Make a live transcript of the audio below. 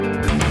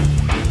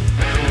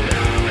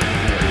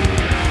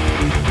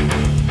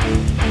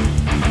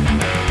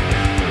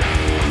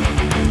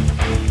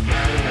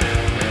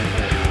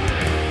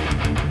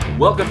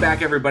Welcome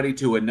back, everybody,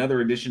 to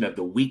another edition of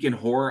the Week in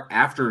Horror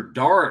After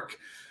Dark,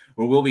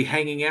 where we'll be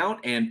hanging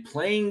out and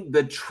playing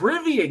the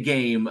trivia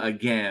game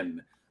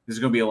again. This is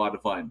going to be a lot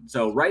of fun.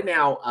 So right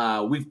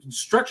now, we've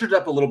structured it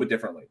up a little bit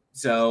differently.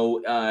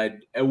 So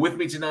with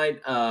me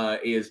tonight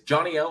is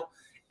Johnny O,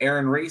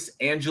 Aaron Reese,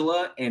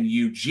 Angela, and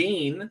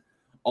Eugene.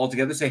 All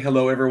together, say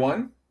hello,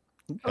 everyone.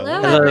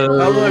 Hello,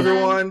 Hello,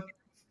 everyone.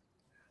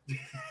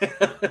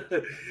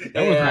 That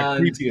was not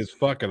creepy as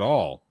fuck at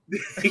all.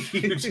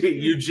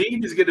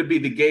 Eugene is going to be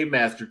the game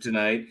master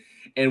tonight,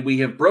 and we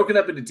have broken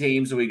up into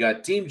teams. So we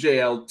got Team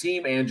JL,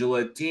 Team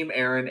Angela, Team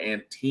Aaron,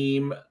 and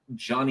Team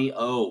Johnny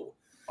O.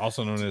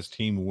 Also known as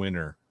Team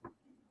Winner.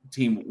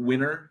 Team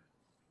Winner?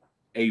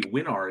 A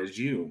winner is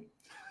you.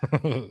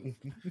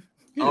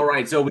 All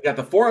right, so we got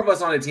the four of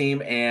us on a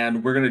team,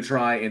 and we're going to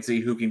try and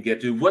see who can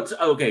get to what's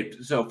okay.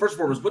 So first and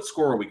foremost, what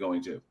score are we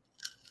going to?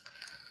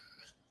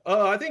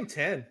 I think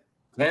 10.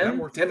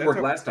 10? 10 worked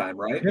last time,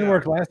 right? It didn't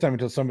work last time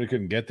until somebody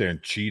couldn't get there and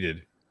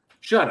cheated.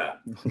 Shut up.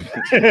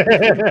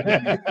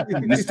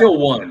 You still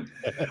won.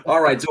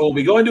 All right, so we'll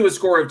be going to a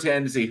score of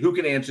 10 to see who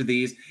can answer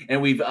these, and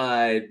we've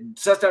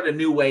sussed out a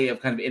new way of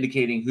kind of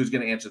indicating who's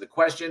going to answer the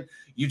question.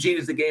 Eugene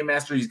is the game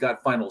master. He's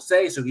got final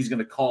say, so he's going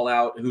to call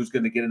out who's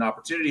going to get an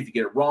opportunity. If you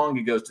get it wrong,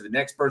 it goes to the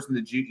next person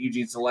that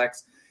Eugene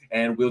selects,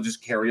 and we'll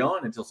just carry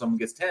on until someone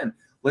gets 10.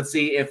 Let's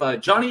see if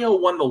Johnny O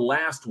won the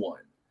last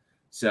one.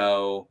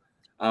 So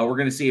we're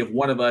going to see if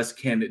one of us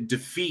can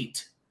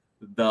defeat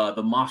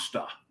the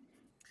master.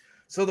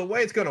 So the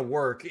way it's going to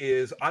work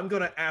is I'm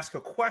going to ask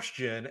a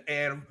question,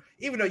 and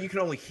even though you can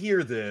only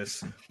hear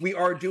this, we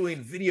are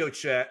doing video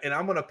chat, and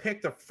I'm going to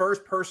pick the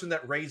first person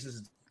that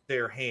raises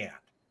their hand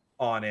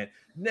on it.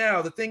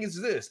 Now, the thing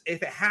is this.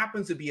 If it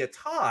happens to be a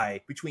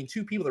tie between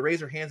two people that raise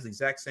their hands at the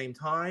exact same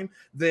time,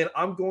 then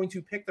I'm going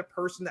to pick the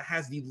person that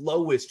has the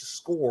lowest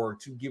score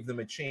to give them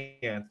a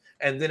chance.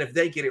 And then if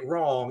they get it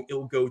wrong, it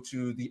will go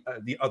to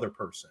the other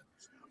person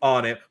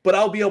on it. But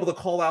I'll be able to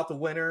call out the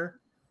winner,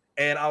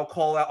 and I'll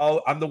call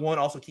out. I'm the one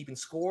also keeping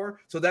score.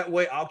 So that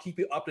way I'll keep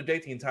you up to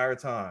date the entire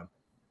time.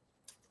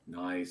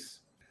 Nice.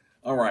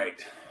 All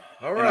right.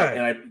 All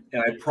right. And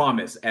I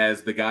promise,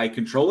 as the guy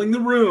controlling the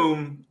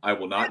room, I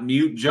will not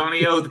mute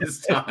Johnny O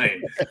this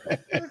time.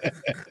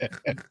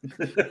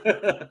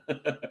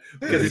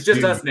 Because it's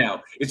just us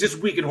now. It's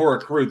just Week in Horror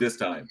crew this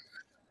time.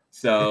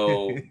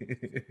 So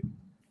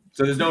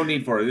there's no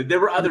need for it. There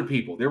were other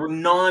people. There were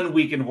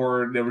non-Week in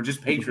Horror. There were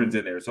just patrons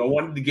in there. So I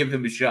wanted to give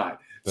them a shot.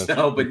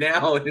 But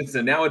now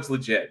it's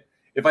legit.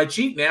 If I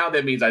cheat now,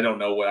 that means I don't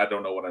know what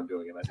I'm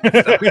doing. And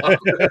I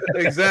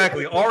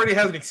Exactly. Already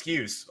has an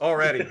excuse.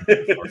 Already.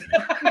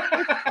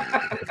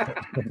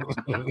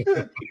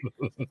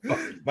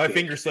 My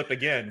finger slipped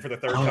again for the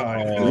third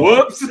time.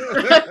 Whoops.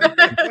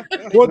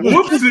 What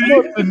does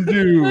this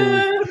do?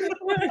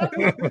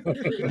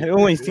 It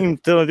only seems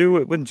to do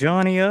it with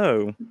Johnny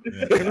O.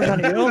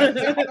 Everybody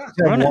else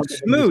running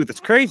smooth. It's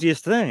the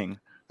craziest thing.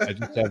 I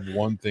just have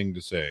one thing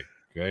to say,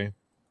 okay?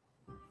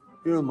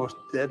 You know the most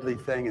deadly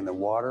thing in the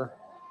water?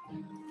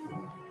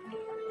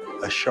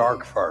 A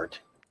shark fart.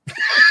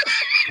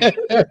 You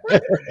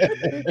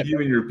and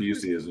your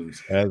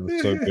Buseyisms.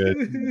 That's so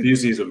good.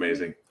 Busey is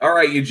amazing. All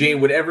right,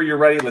 Eugene, whenever you're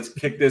ready, let's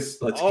kick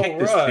this. Let's kick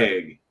this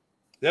pig.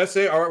 That's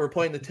it. All right, we're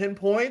playing the 10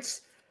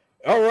 points.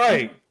 All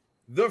right.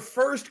 The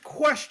first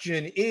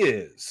question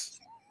is: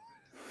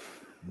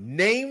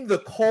 name the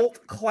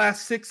cult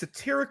classic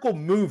satirical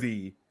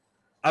movie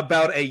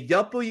about a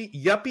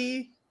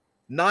yuppie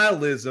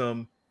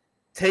nihilism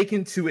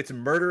taken to its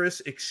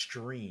murderous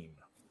extreme.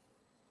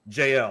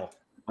 JL.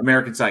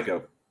 American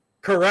Psycho.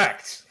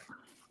 Correct.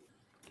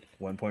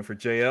 1 point for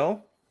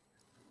JL.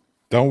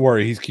 Don't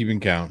worry, he's keeping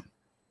count.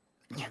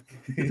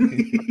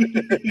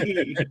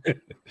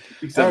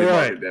 All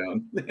right.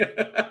 Down.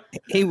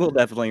 He will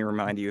definitely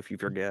remind you if you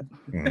forget.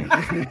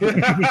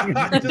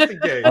 Just in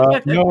case.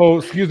 No,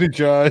 excuse me,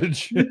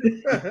 Judge.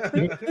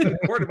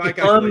 According to my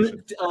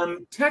calculations.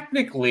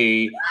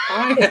 Technically,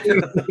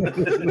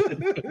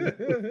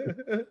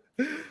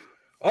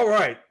 All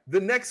right.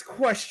 The next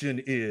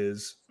question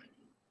is: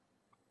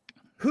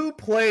 who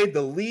played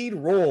the lead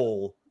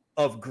role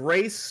of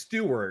Grace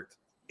Stewart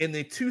in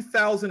the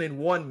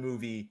 2001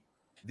 movie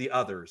The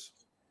Others?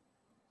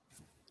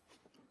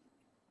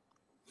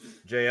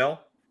 JL?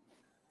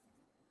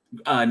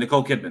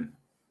 Nicole Kidman.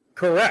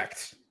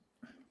 Correct.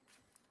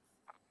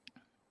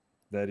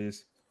 That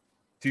is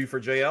 2 for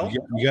JL.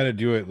 You got to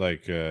do it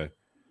like, who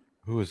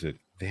is it?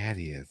 That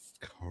is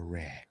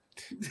correct.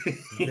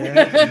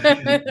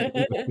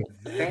 That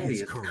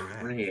is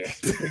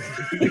correct.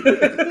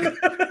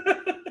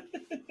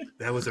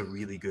 That was a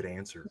really good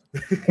answer.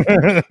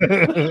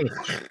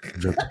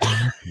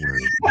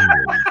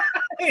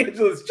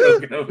 Angela's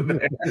joking over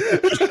there.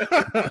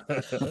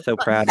 So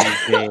proud of you,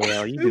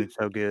 JL. You do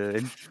so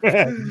good.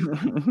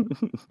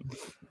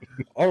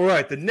 All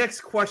right. The next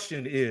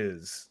question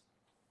is: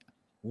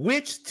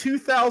 which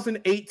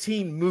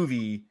 2018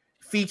 movie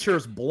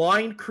features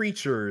blind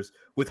creatures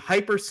with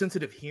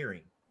hypersensitive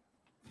hearing?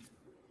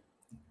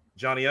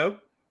 Johnny O?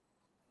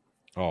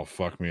 Oh,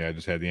 fuck me. I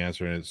just had the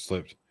answer and it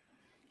slipped.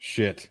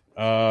 Shit.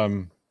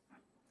 Time's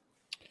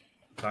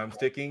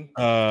ticking.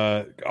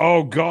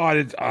 Oh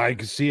God, I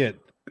can see it.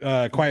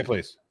 Quiet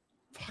Place.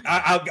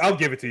 I'll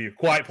give it to you.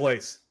 Quiet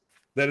Place.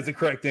 That is the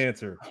correct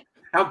answer.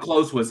 How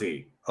close was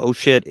he? Oh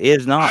shit,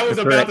 is not. I was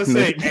the about to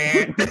correct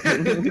say,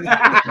 movie.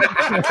 I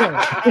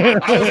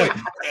was like,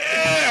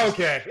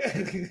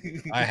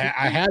 okay. I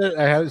had it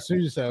as soon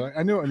as you said it.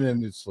 I knew it, and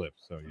then it slipped.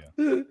 So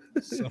yeah.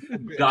 Son of a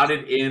bitch. Got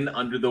it in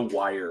under the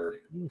wire.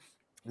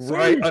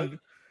 right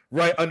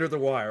under the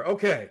wire.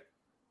 Okay.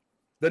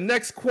 The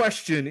next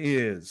question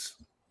is,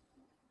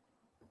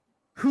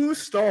 who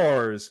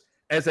stars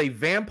as a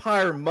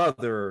vampire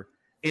mother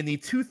in the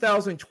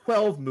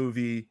 2012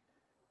 movie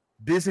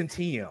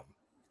Byzantium?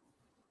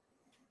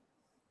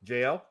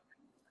 JL?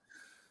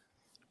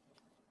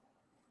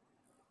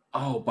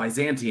 Oh,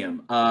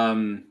 Byzantium.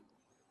 Oh,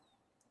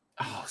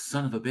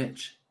 son of a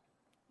bitch.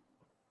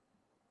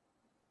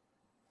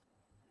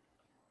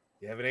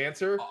 You have an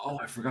answer? Oh,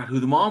 I forgot who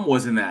the mom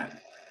was in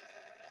that.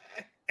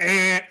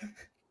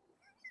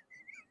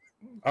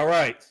 All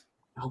right.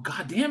 Oh,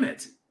 God damn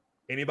it.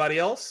 Anybody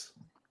else?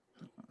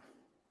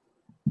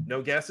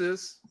 No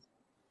guesses?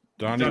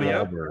 Donnie Johnny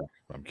O? Wahlberg.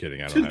 I'm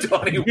kidding. I don't have.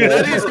 Donnie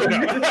That is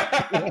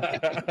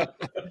Wahlberg.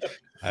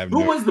 I have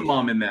Who no- was the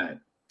mom in that?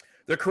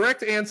 The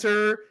correct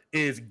answer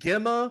is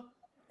Gemma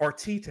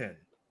Arterton.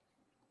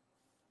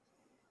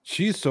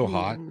 She's so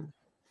hot.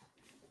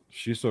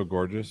 She's so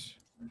gorgeous.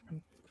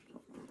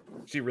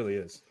 She really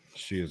is.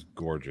 She is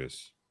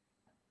gorgeous.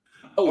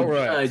 Oh, All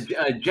right.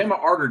 Gemma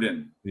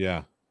Arterton.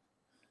 Yeah.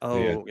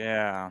 Oh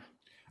yeah.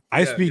 I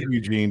Yeah, speak yeah.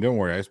 Eugene. Don't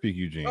worry. I speak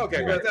Eugene. Okay,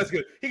 I well, got, that's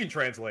good. He can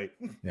translate.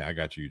 yeah, I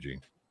got you,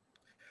 Eugene.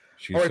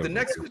 She's All right, so the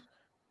next. gorgeous.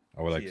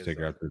 I would like She to is, take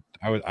her though.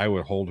 out. I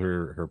would hold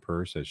her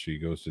purse as she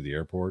goes to the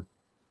airport.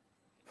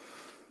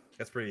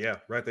 That's pretty. Yeah,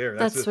 right there.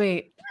 That's it.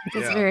 sweet.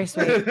 That's Yeah. very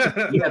sweet.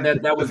 Yeah,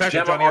 that was The fact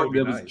that Gemma. Johnny O would be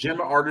It was nice.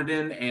 Gemma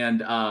Arterton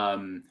and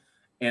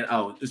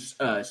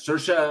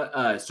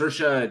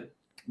Saoirse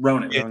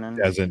Ronan. Ronan.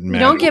 Doesn't You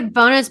matter. don't get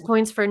bonus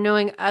points for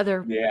knowing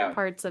other Yeah.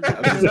 parts of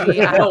the movie.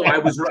 No, I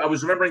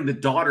was remembering the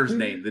daughter's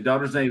name. The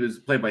daughter's name was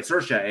played by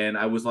Saoirse, and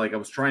I was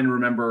trying to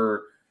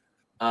remember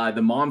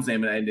the mom's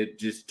name, and it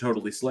just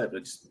totally slipped.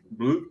 It just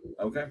bloop.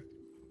 Okay.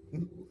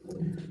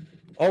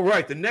 All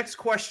right. The next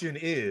question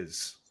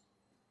is,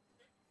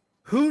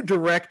 who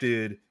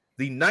directed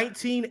the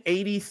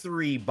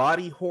 1983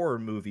 body horror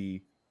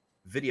movie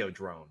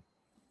Videodrome?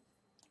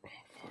 Oh,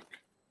 fuck.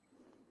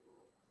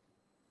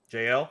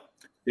 JL?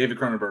 David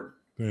Cronenberg.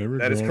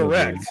 That is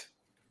correct.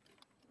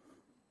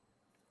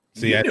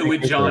 See, you I knew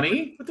think it,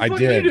 Johnny. What the I fuck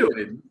did. Are you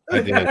doing?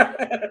 I did.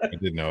 I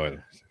did know it.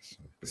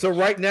 So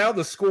right now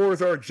the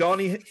scores are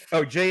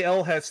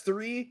JL has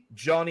 3,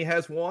 Johnny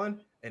has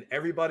 1, and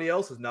everybody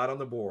else is not on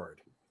the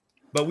board.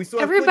 But we still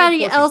have plenty of Everybody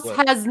questions else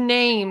left. has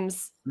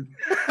names.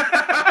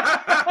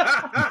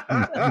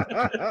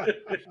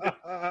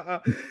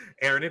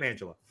 Aaron and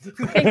Angela.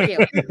 Thank you.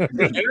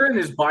 Aaron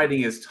is biding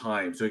his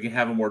time so he can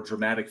have a more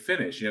dramatic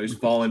finish. You know, he's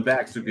falling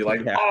back, so he'd be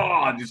like, Yeah.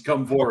 "Oh, just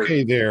come forward."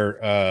 Okay, there.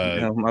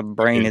 No, my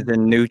brain is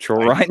in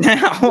neutral right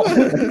now.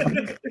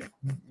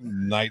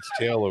 Knight's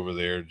Tale over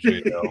there,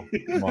 JL.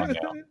 Come on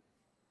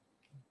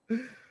now.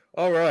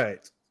 All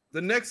right.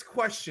 The next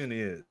question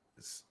is,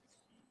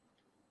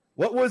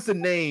 what was the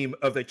name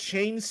of the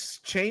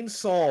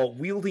chainsaw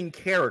wielding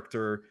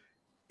character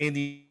in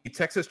the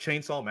Texas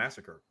Chainsaw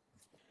Massacre?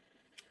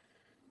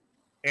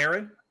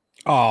 Aaron?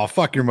 Oh,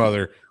 fuck your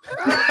mother.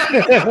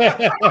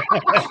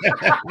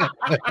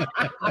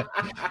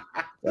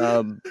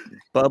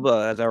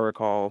 Bubba, as I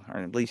recall, or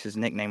at least his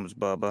nickname was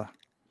Bubba.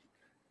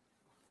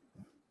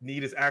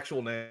 Need his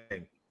actual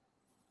name.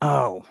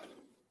 Oh.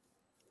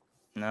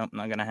 Nope,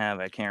 not gonna have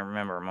it. I can't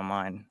remember in my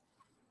mind.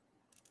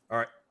 All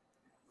right.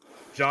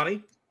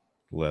 Johnny?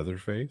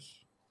 Leatherface.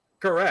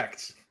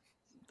 Correct.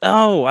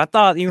 Oh, I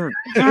thought you were.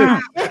 I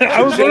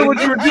was wondering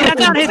what you were doing. I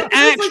thought his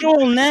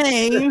actual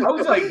name. I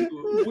was like,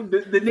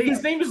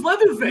 his name is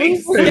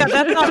Leatherface. Yeah,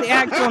 that's not the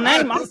actual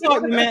name. I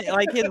thought you meant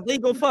like his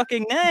legal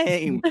fucking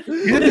name. He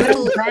didn't have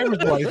a driver's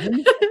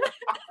license.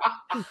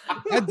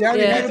 I doubt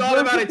he Yeah. had a Thought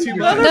about it too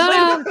much.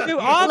 Leatherface is too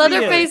obvious.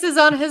 Leatherface is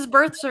on his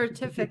birth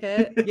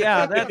certificate.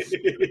 Yeah, that's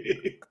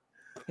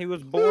he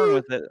was born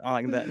with it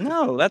like that.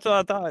 No, that's what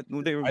I thought.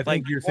 They were I like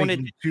think you're wanted.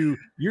 thinking too.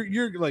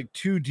 You're like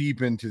too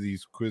deep into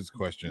these quiz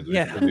questions. or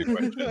Yeah. trivia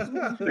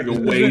questions. Like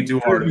way too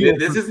hard.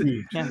 This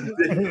isn't. Yeah.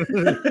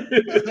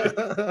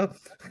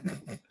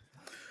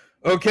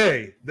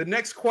 Okay, the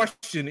next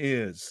question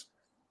is,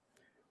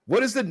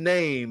 what is the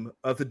name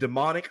of the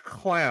demonic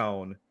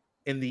clown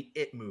in the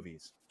It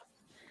movies?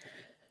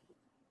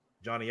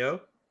 Johnny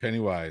O?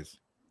 Pennywise.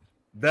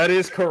 That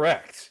is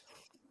correct.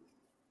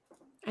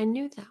 I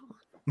knew that one.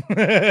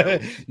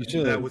 You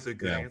should. That was a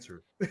good yeah.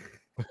 answer.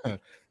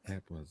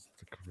 That was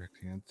the correct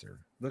answer.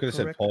 The Could have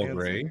said correct Paul answer.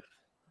 Gray.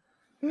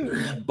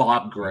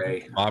 Bob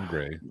Gray. Bob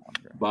Gray.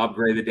 Bob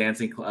Gray, the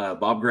dancing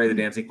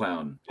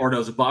clown. Or no,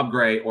 it's Bob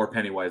Gray or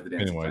Pennywise, the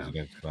dancing Pennywise clown.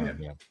 against clown.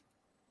 Yeah.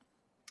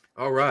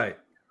 All right.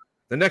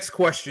 The next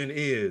question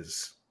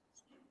is,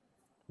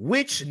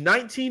 Which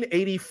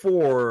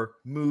 1984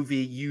 movie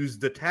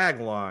used the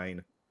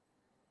tagline,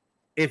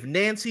 "If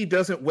Nancy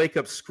doesn't wake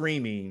up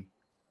screaming,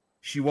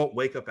 she won't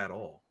wake up at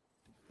all"?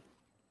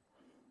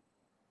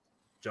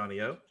 Johnny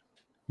O?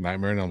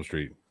 Nightmare on Elm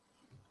Street.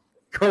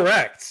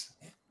 Correct.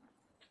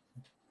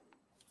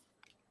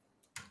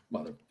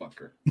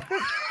 Motherfucker.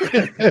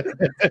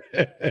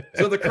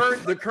 So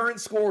the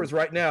current scores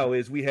right now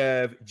is we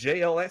have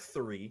JL at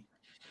 3,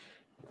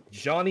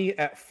 Johnny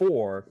at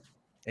 4,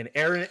 and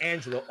Aaron and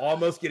Angela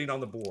almost getting on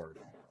the board.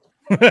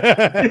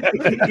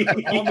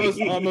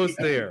 almost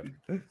there.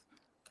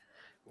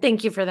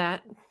 Thank you for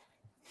that.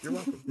 You're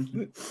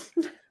welcome.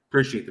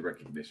 Appreciate the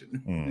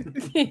recognition.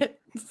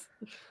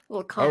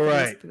 Little confidence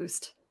right.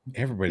 boost.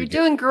 Everybody. You're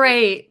doing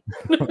great.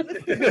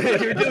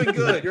 You're doing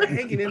good. You're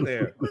hanging in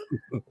there.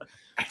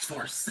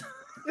 X-Force.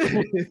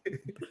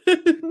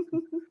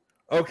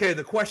 Okay,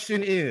 the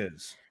question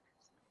is,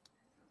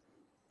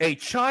 a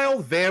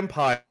child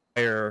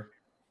vampire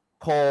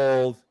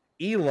called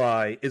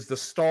Eli is the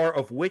star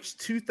of which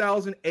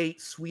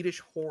 2008 Swedish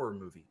horror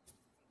movie?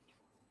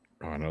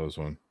 Oh, I know this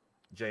one.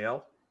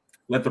 JL?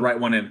 Let the right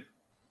one in.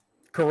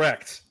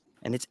 Correct.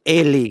 And it's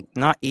Eli,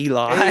 not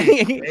Eli.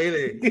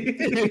 Eli.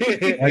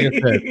 Like I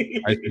said,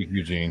 I speak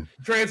Eugene.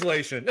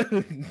 Translation.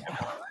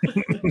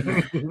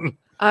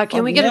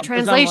 Can we get a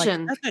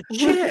translation? That's a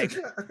chick.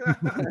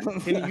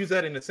 Can you use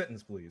that in a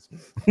sentence, please?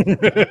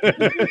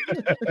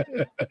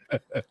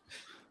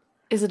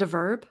 Is it a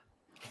verb?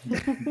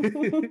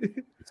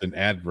 It's an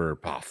adverb.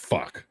 Oh,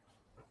 fuck.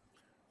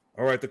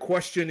 All right, the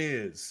question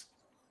is,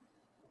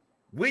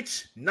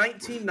 which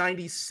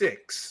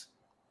 1996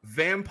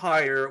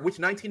 vampire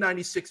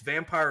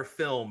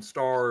film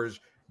stars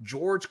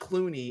George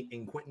Clooney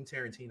and Quentin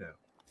Tarantino?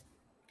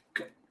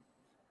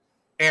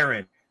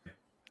 Aaron.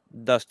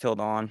 Dusk Till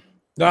Dawn.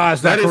 No,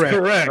 it's not That is correct.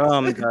 correct.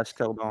 From Dusk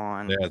Till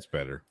Dawn. Yeah, it's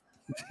better.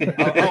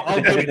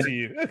 I'll give it to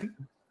you.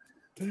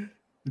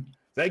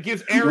 That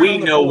gives Aaron We on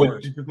the know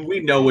board. we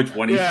know which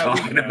one he's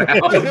talking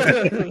about.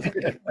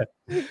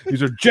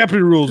 These are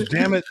Jeopardy rules,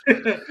 damn it.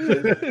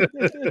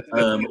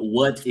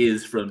 What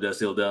is From Dusk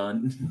Till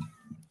Dawn?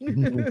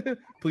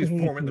 Please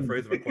form the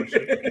phrase of a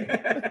question.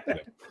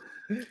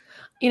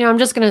 You know, I'm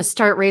just going to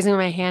start raising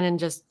my hand and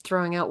just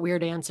throwing out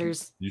weird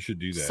answers You should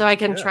do that. so I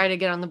can Yeah. try to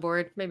get on the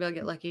board. Maybe I'll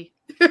get lucky.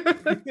 Be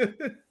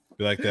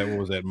like that. What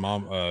was that?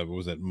 What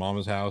was that?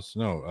 Mama's house?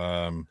 No.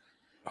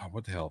 Oh,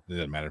 what the hell? It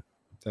doesn't matter.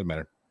 Doesn't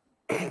matter.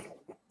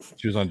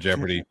 She was on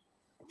Jeopardy.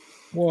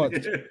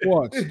 What's?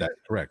 That's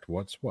correct.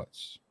 What's? What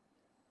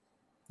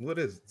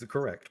is it?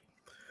 Correct.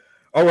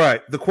 All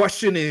right. The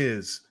question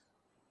is,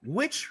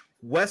 which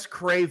Wes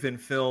Craven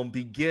film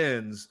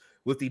begins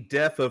with the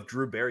death of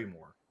Drew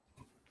Barrymore?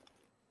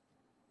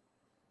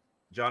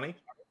 Johnny?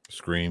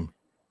 Scream.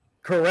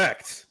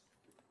 Correct.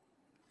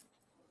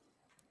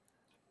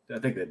 I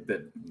think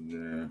that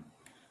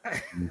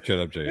Shut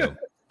up, JL.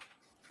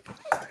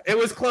 It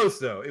was close,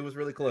 though. It was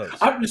really close.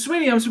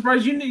 Sweetie, I'm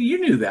surprised you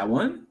knew that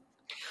one.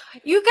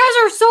 You guys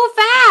are so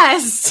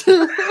fast.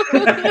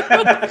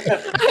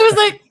 I was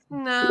like,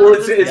 no. Well,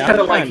 it's Yeah,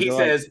 kind of I'm like fine, he go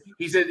said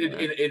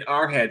in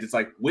our heads, it's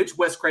like, which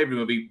Wes Craven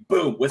movie?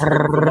 Boom, Wes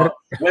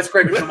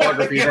Craven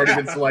filmography has already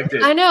been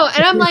selected. I know.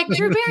 And I'm like,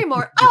 Drew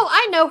Barrymore. Oh,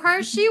 I know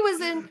her. She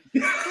was in.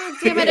 God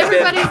damn it.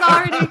 Everybody's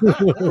already.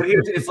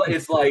 But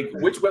it's like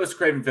which Wes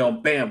Craven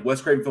film? Bam,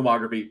 Wes Craven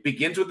filmography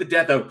begins with the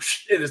death of,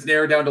 and it's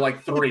narrowed down to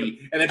like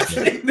 3, and then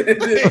Drew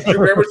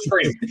Barrymore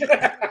scream.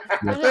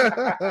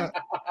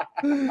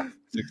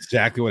 It's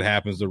exactly what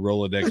happens. The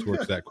Rolodex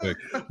works that quick.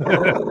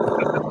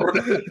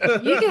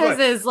 You guys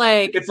is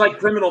like. It's like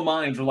Criminal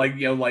Minds, or like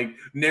like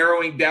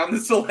narrowing down the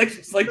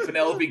selections, like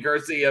Penelope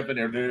Garcia up in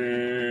there.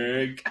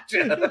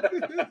 Gotcha.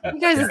 You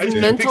guys I is just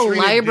mental picturing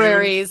it,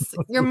 libraries.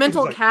 Your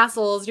mental like-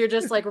 castles. You're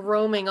just like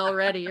roaming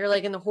already. You're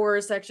like in the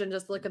horror section,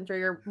 just looking through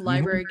your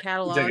library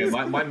I'll tell you,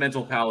 catalogs. my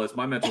mental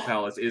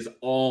palace is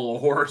all a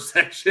horror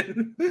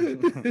section.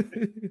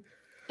 And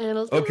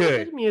it'll do a Okay. little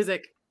bit of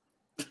music.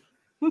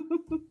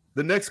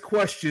 The next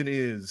question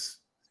is,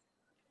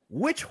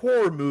 which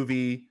horror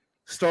movie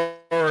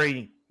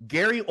starring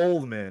Gary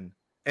Oldman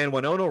and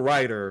Winona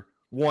Ryder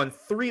won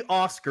 3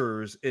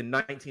 Oscars in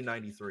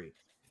 1993?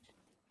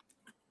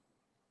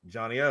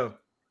 Johnny O.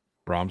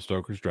 Bram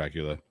Stoker's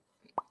Dracula.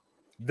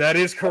 That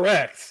is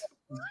correct.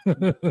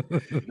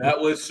 That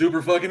was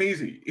super fucking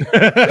easy. Says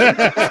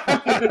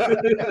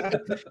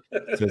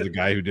the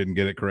guy who didn't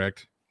get it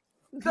correct.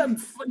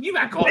 You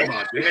got called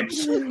on,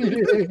 bitch.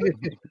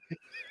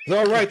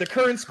 All right, the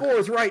current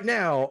scores right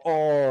now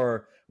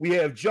are, we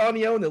have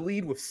Johnny O in the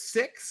lead with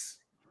 6,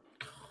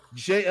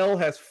 JL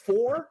has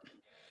 4,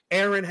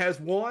 Aaron has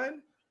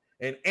 1,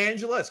 and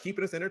Angela is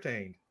keeping us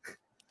entertained.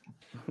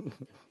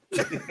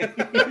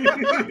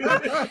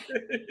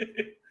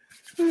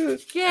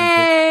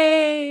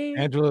 Yay!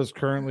 Angela is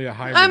currently a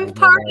hybrid. I'm with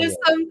part of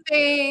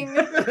Elvira.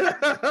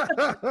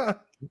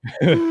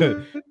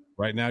 something.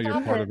 Right now, you're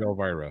Stop part it. of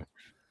Elvira.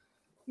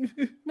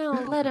 No,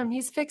 let him.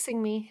 He's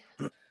fixing me.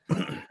 All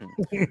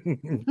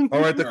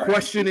right, the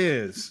question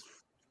is,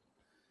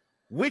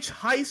 which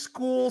high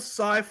school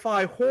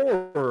sci-fi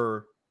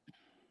horror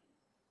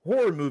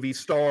horror movie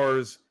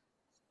stars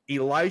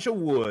Elijah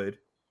Wood,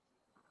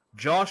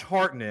 Josh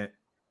Hartnett,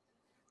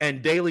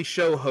 and Daily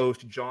Show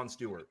host Jon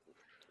Stewart?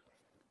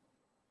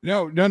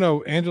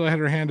 No. Angela had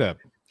her hand up.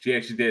 She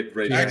actually did.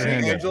 Right. Yeah.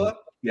 Hand up. Angela?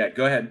 Yeah,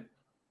 go ahead.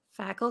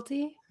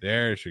 Faculty.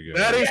 There she goes.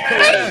 That is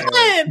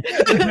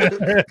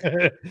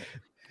correct.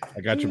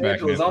 I got your back.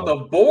 Angela's on Angela.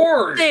 the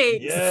board.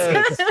 Thanks.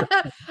 Yes.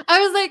 I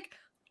was like,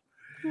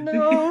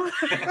 no.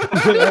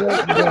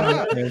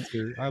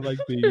 I like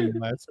being in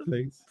last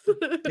place.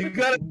 You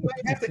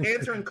have to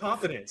answer in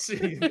confidence.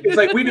 It's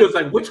like we do. It's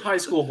like which high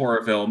school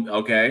horror film?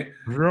 Okay,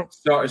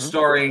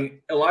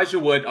 starring Elijah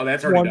Wood. Oh,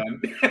 that's already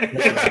done.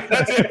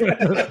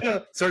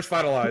 Search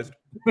finalized.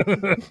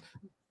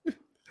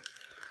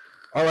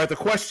 All right. The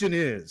question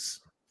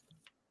is,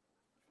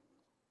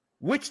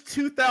 which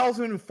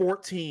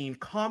 2014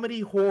 comedy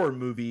horror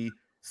movie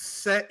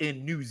set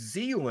in New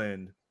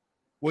Zealand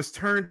was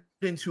turned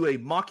into a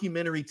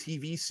mockumentary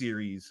TV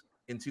series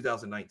in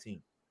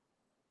 2019?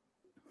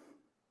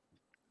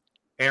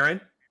 Aaron?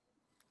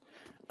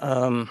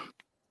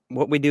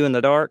 What We Do in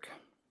the Dark.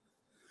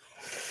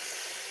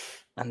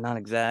 I'm not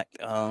exact.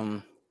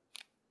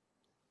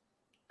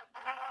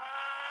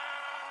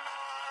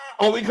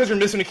 Only because you're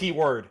missing a key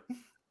word.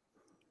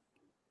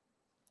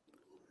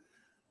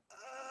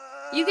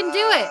 You can do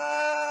it.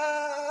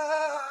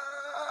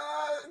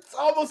 It's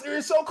almost.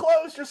 You're so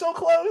close. You're so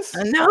close.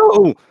 I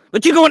know,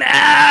 but you're going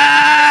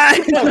ah.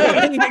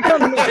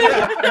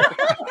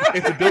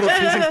 It's a build-up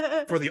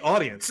teasing for the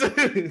audience.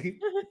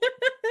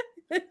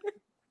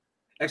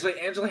 Actually,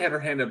 Angela had her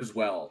hand up as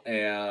well,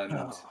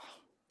 and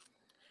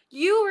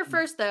You were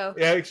first though.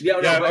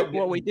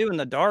 What We Do in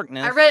the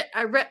Darkness.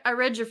 I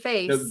read your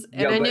face, Yeah,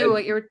 and I but- knew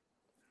what you were.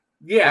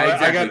 yeah,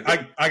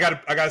 exactly. I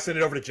got to send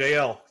it over to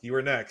JL. You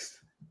were next.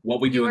 What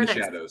We Do You in were the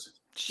next. Shadows.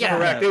 Yeah.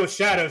 Correct. It was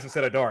shadows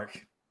instead of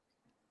dark.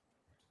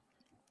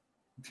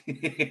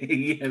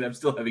 And I'm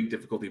still having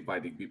difficulty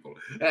finding people.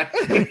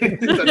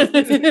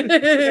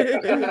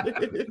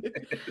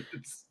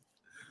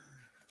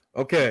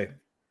 Okay.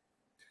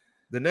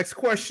 The next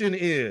question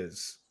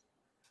is,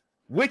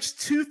 which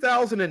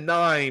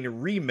 2009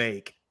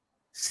 remake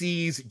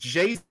sees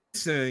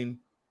Jason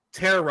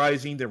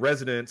terrorizing the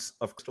residents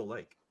of Crystal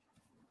Lake?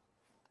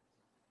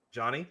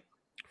 Johnny?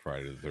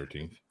 Friday the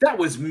 13th. That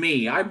was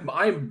me. I have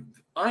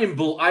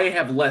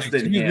less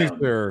than Excuse me, him.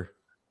 sir.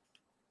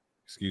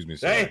 Excuse me,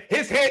 sir. Hey,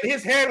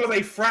 his head was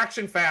a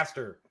fraction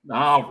faster.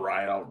 All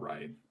right.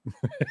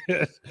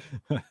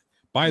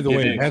 By the Give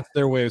way, him- that's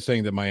their way of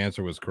saying that my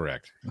answer was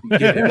correct.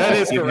 That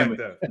is Give correct, him-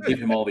 though. Give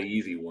him all the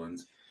easy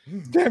ones.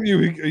 Damn you!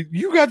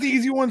 You got the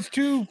easy ones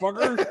too,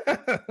 fucker.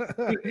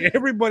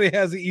 Everybody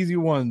has the easy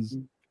ones.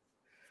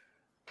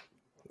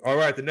 All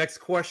right, the next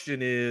question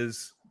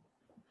is,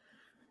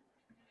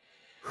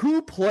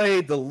 who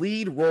played the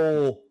lead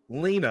role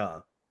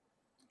Lena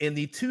in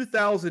the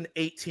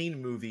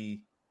 2018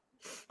 movie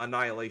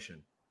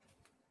Annihilation?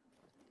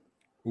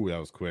 Ooh, that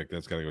was quick.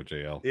 That's got to go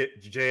JL.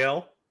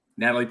 JL?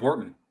 Natalie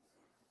Portman.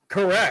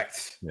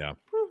 Correct. Yeah.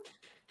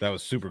 That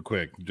was super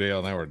quick. JL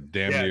and I were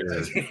damn Yeah.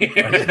 near.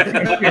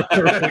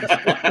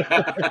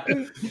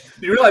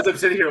 You realize I'm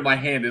sitting here and my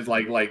hand is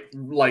like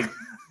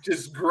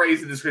just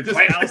grazing the screen. Just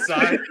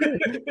outside.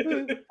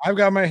 I've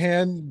got my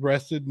hand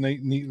rested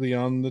neatly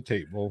on the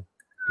table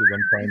because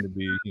I'm trying to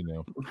be,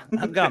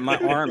 I've got my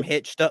arm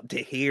hitched up to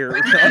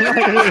here.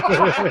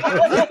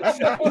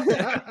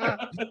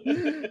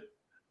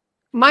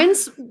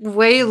 Mine's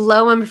way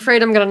low. I'm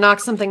afraid I'm gonna knock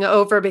something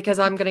over because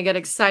I'm gonna get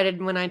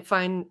excited when I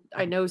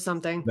know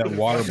something. that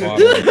water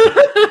bottle.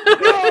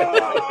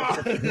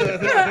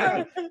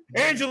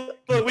 Angela,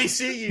 we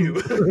see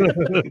you.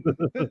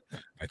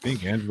 I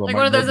think Angela Like might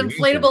one of those know the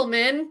inflatable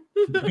men.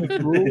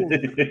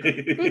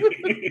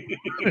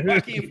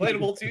 Wacky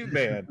inflatable tube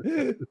man.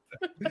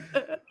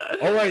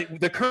 All right,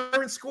 the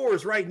current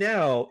scores right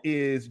now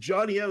is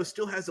Johnny O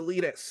still has the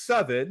lead at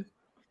 7.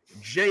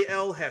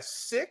 JL has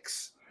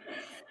 6.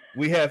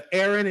 We have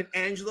Aaron and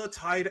Angela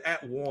tied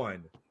at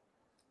 1.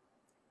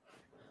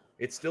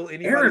 It's still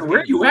anybody's Aaron, where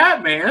game. you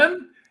at,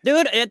 man?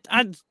 Dude,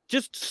 I'm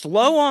just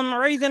slow on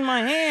raising my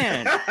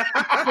hand.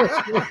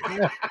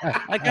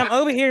 Like I'm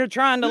over here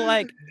trying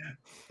to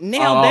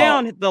nail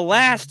down the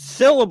last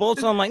syllable.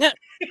 So I'm like,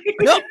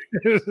 nope.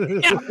 This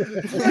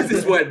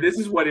is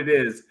what it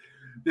is.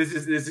 This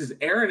is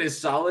Aaron is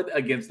solid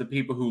against the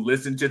people who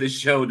listen to the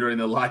show during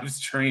the live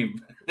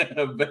stream.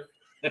 But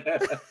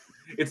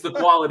it's the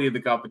quality of the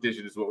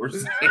competition is what we're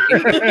saying.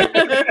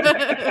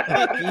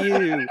 Fuck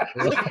you.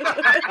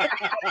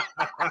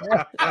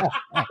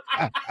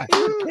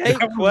 Hate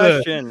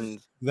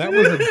questions. That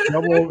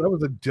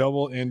was a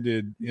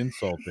double-ended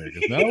insult there.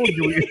 'Cause not only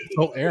do we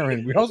insult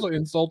Aaron, we also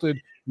insulted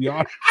the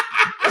audience.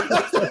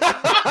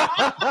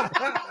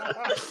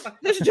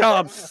 This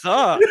job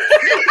sucks.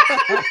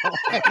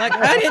 Like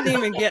I didn't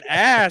even get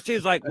asked. He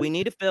was like, "We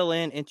need to fill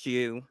in. It's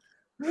you.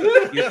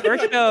 Your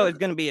first show is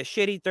going to be a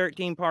shitty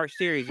 13-part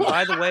series.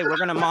 By the way, we're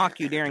going to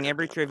mock you during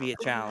every trivia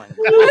challenge.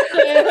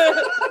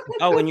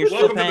 Oh, and you're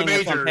still Welcome to the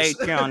paying us on majors.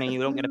 Patreon, and you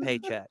don't get a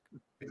paycheck."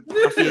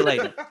 I'll see you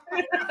later.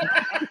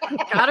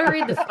 Gotta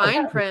read the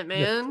fine print,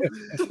 man.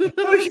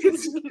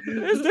 This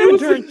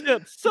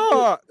internship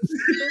sucks.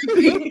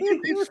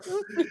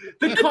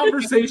 The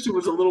conversation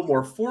was a little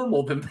more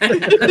formal than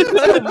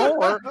that.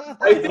 More.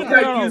 I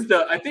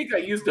think I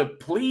used a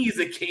please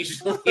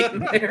occasionally in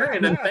there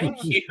and a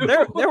thank you.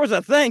 There was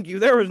a thank you.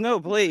 There was no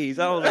please.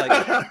 I was like,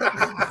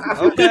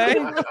 okay.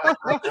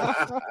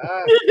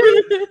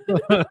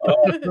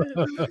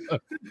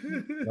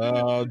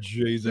 Oh,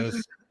 Jesus.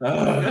 You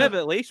could have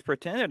at least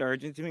pretended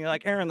urgency. Be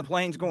like, Aaron, the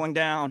plane's going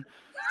down.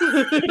 We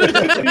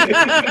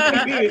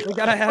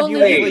gotta have you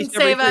Only at you least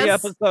can every save 3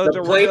 us. episodes.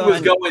 The or plane we're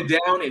was done. going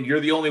down, and you're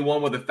the only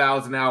one with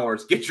 1,000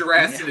 hours. Get your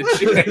ass in a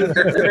chair.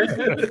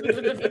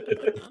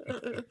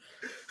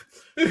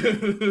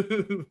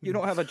 You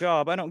don't have a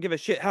job. I don't give a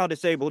shit how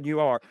disabled you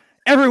are.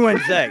 Every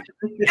Wednesday.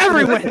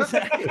 Every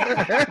Wednesday.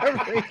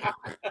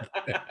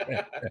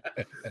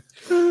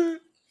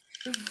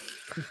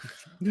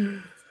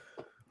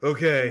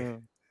 Okay.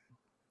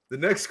 The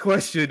next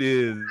question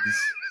is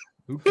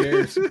Who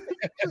cares?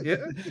 yeah.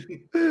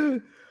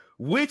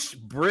 Which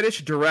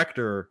British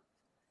director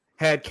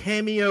had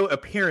cameo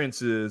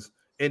appearances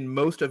in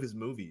most of his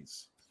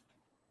movies?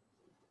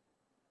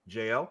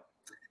 JL?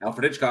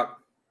 Alfred Hitchcock.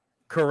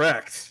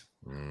 Correct.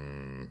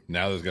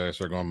 Now this guy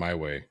start going my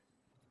way.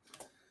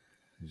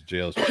 His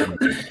jail's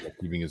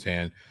keeping his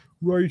hand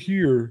right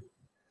here.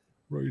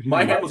 Right here.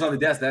 My hand was on the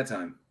desk that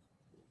time.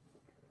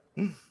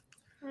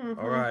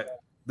 All right.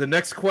 The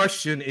next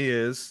question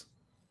is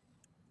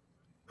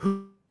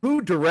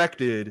who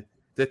directed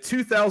the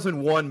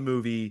 2001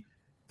 movie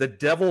The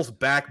Devil's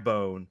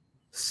Backbone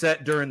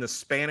set during the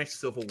Spanish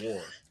Civil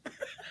War?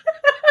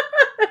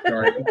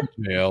 Sorry.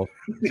 Jail.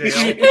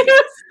 JL?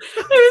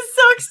 I was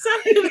so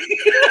excited.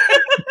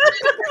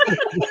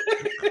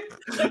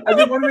 I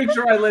just want to make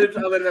sure I let it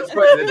that's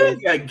question.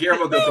 Yeah,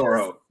 Guillermo del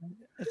Toro.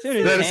 As soon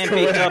as That his is hand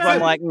peeks up, correct. I'm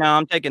like, no,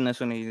 I'm taking this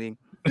one easy.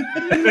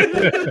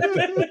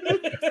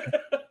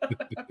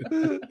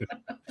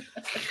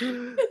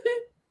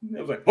 I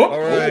was like, oh,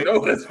 All right.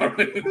 no, that's all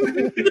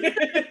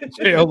right.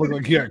 Jail looked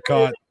like he got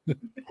caught.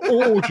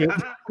 Oh, shit.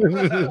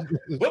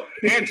 Whoop,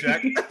 hand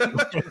check.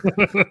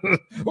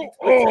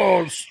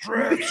 Oh,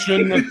 stretch.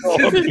 Shouldn't have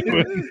called you.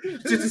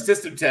 It's just a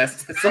system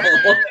test. That's all.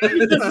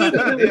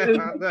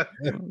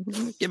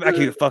 Get back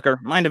here,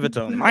 fucker. Mind of its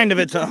own. Mind of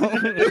its own.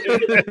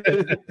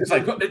 It's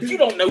like, if you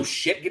don't know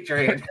shit, get your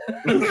hand.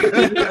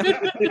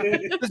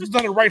 This is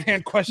not a right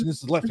hand question. This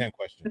is a left hand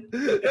question.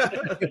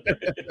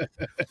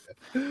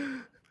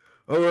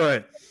 All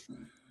right.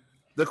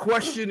 The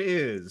question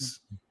is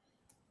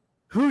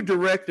who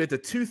directed the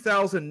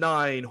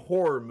 2009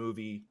 horror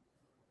movie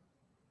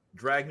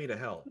Drag Me to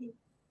Hell?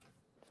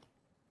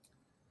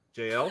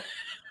 JL?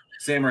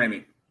 Sam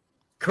Raimi.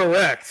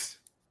 Correct.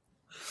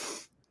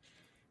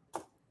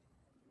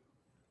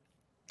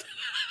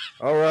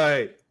 All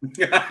right.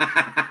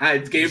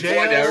 It's game Jail.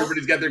 4 now.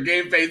 Everybody's got their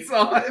game face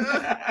on.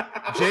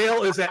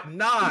 Jail is at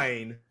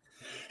 9.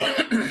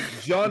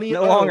 Johnny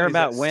No O longer is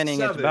about at winning.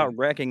 7. It's about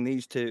wrecking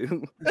these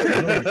two.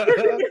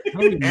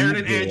 Aaron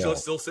and Angela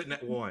still sitting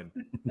at 1.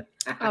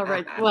 All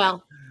right.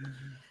 Well,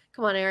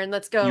 come on, Aaron.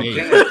 Let's go. You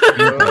Hey.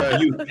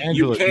 can't. You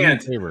Angela, do me a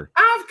can't. favor.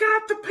 I've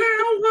got the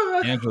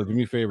power. Angela, do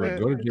me a favor.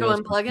 Go to Go jail's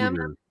unplug him?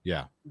 computer.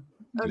 Yeah.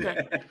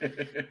 Okay.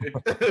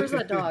 Where's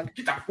that dog?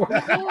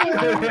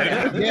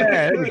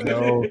 Yeah, there we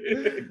go.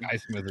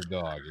 Nice with the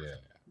dog. Yeah.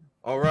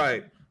 All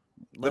right.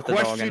 Let The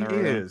the dog in question the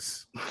room.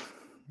 is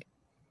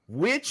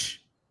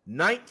which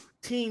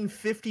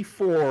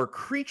 1954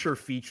 creature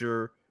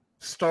feature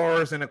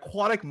stars an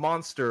aquatic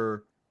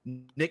monster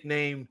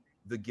nicknamed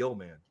the Gill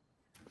Man?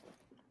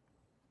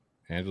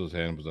 Angela's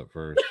hand was up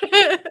first.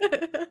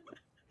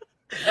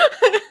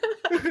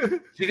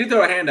 She did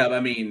throw a hand up. I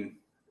mean,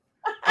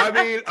 I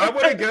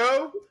want to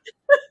go.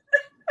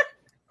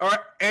 All right,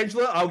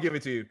 Angela, I'll give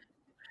it to you.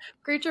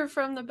 Creature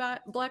from the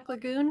Black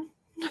Lagoon.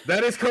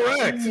 That is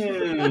correct.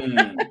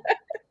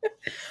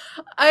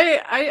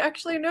 I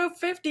actually know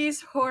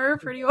 50s horror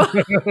pretty well.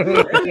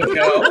 There you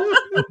go.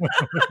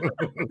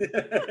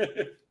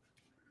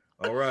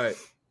 All right.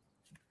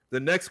 The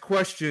next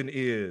question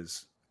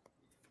is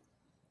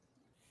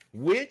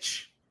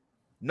which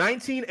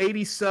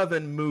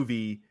 1987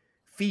 movie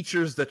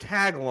features the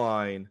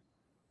tagline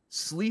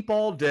sleep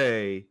all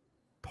day,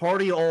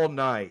 party all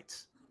night,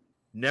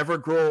 never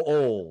grow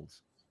old,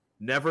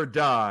 never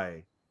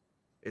die.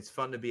 It's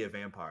fun to be a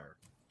vampire.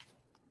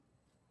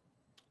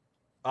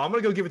 I'm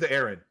going to go give it to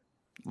Aaron.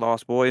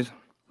 Lost Boys.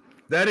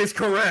 That is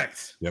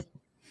correct.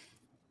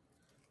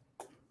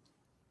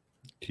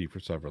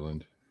 Kiefer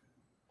Sutherland.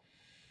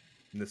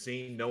 In the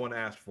scene no one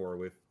asked for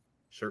with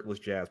shirtless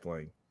jazz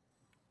playing.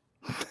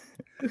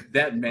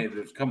 That made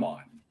this. Come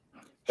on.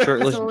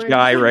 Shirtless Sorry.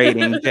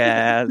 gyrating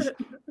jazz.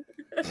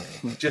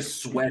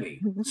 Just sweaty.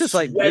 It's just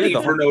like, Sweaty dude,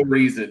 the for no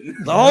reason.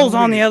 The hole's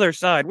on the other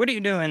side. What are you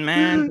doing,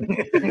 man?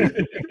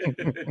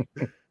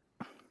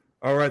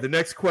 All right, the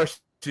next question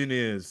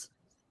is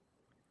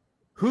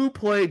who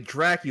played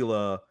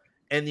Dracula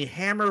in the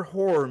Hammer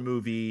horror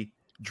movie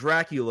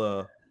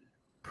Dracula,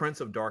 Prince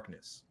of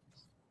Darkness?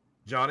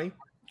 Johnny?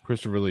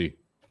 Christopher Lee.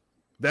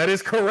 That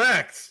is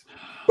correct.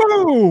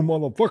 Boom,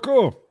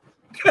 motherfucker.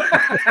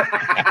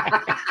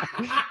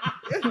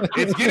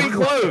 It's getting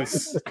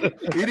close.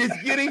 It is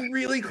getting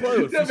really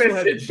close. We That still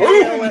man have said,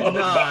 JL "Boom,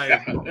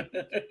 at 9.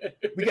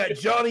 We got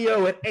Johnny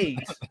O at 8.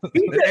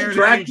 And Aaron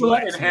Dracula Angela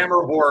and at 10.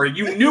 Hammer Horror.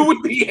 You knew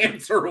what the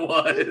answer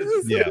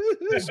was. Yeah.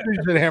 You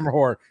said Hammer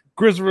Horror.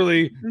 Christopher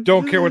Lee.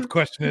 Don't care what the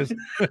question is.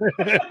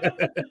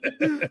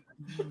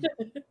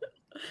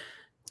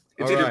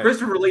 It's All either right.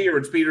 Christopher Lee or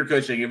it's Peter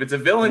Cushing. If it's a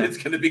villain, it's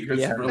going to be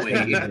Christopher Lee.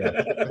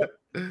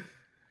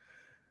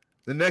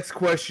 The next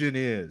question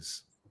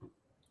is,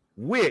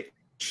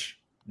 which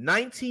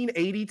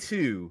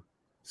 1982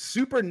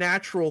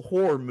 supernatural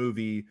horror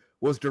movie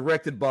was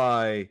directed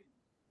by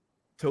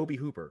Toby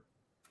Hooper?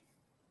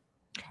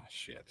 Oh,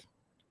 shit.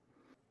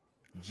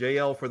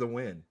 JL for the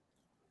win.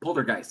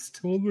 Poltergeist.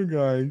 Older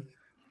guy.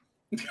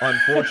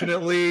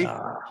 Unfortunately,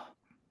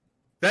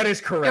 that is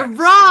You're correct.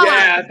 wrong.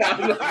 Yeah.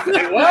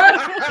 Like,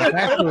 what?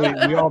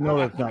 Actually, we all know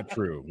that's not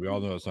true. We all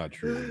know it's not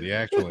true. The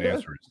actual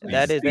answer is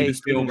That is a Steven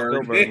Steven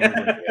Spielberg.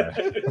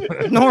 Spielberg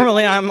movie.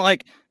 Normally, I'm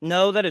like,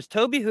 no, that is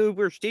Toby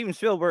Hooper. Steven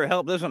Spielberg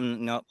helped this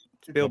one. No,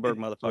 Spielberg,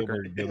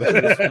 motherfucker.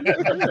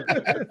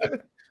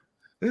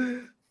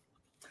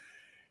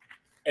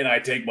 And I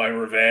take my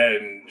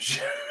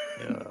revenge.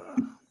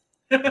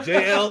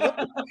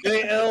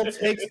 JL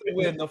takes the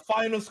win. The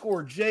final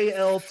score: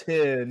 JL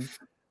 10,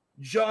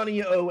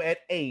 Johnny O at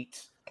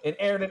 8, and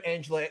Aaron and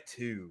Angela at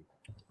 2.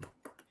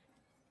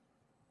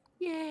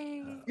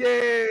 Yay.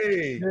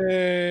 Yay!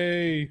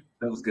 Yay.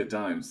 That was good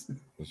times.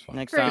 That's fine.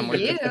 Next For time, we're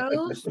you.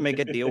 just make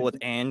a deal with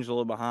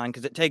Angela behind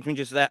because it takes me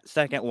just that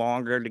second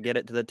longer to get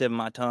it to the tip of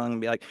my tongue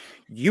and be like,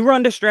 you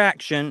run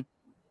distraction.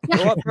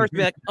 Go up first,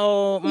 be like,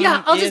 oh,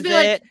 Yeah, I'll just is be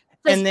like, it?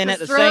 And then at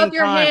the throw same up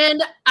your time,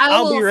 hand. I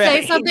I'll will be say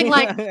ready. something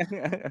like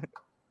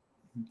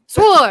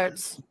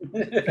swords.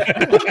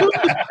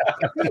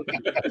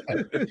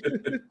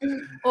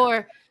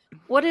 Or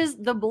what is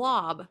the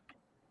blob?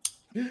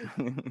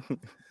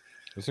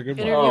 That's a good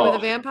Interview one. with Oh. a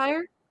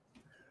vampire?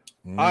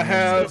 I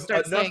have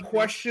Start enough saying-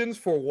 questions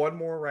for one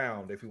more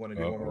round. If you want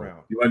to do one more Uh-oh.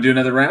 round, You want to do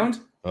another round?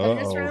 This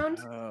Uh-oh. round?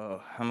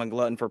 Oh, I'm a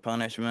glutton for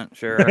punishment.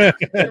 Sure. You're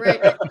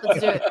right. Let's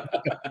do it.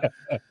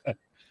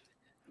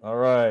 all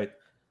right.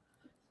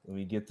 Let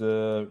me get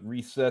the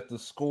reset the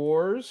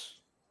scores.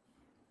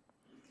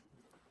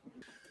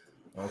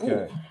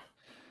 Okay.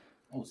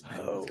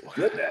 Oh,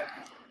 good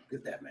that.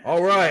 Good that, man.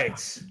 All right.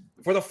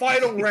 For the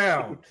final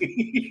round,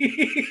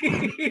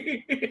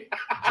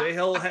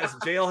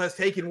 JL has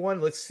taken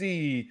one. Let's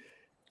see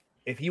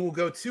if he will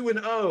go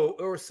 2-0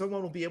 or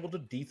someone will be able to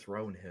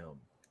dethrone him.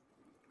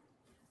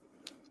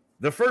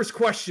 The first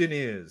question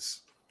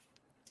is,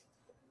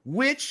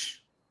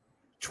 which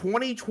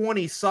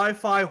 2020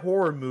 sci-fi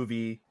horror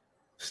movie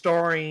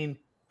starring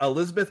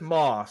Elizabeth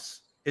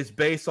Moss is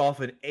based off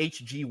an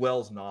H.G.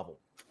 Wells novel?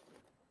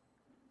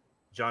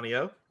 Johnny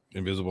O?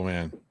 Invisible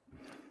Man.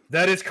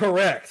 That is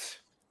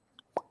correct.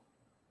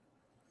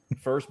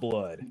 First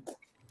Blood.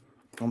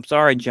 I'm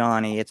sorry,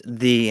 Johnny. It's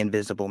the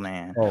Invisible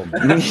Man. Oh,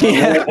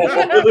 Yeah.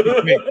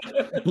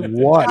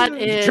 what? That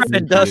is Trying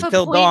to dust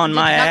till complete dawn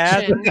my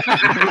ass.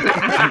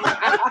 deduction.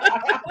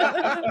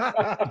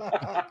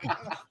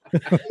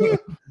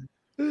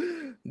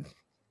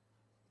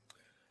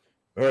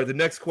 All right, the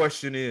next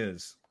question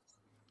is,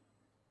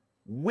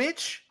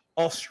 which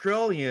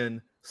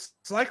Australian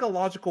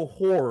psychological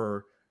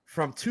horror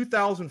from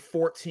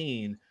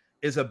 2014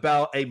 is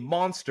about a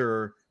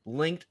monster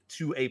linked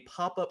to a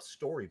pop-up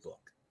storybook?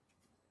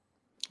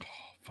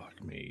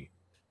 Fuck me.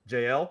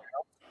 JL?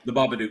 The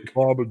Babadook.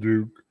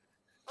 Babadook.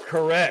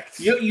 Correct.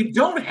 You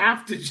don't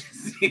have to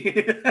just.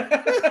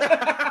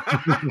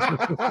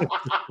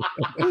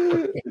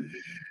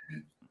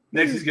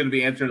 Next, he's going to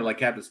be answering it like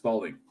Captain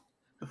Spaulding.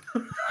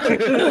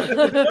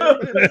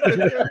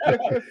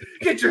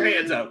 Get your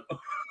hands up.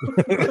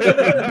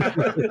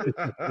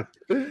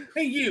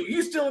 Hey,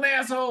 you still an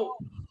asshole?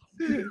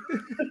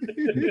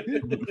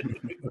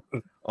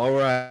 All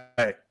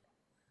right.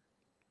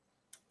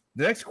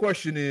 The next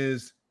question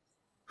is,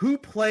 who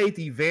played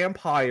the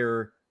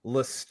vampire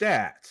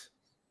Lestat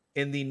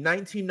in the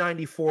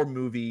 1994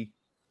 movie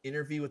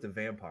Interview with the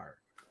Vampire?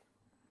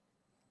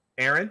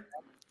 Aaron?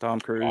 Tom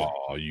Cruise.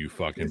 Oh, you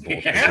fucking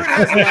bullshit. Aaron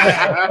has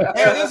lag.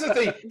 Aaron, this is the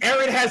thing.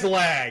 Aaron has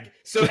lag.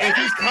 So if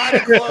he's kind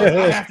of close,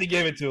 I have to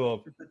give it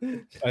to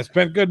him. I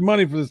spent good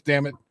money for this,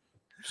 damn it.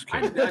 Just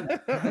kidding.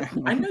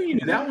 I know you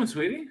knew that one,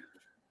 sweetie.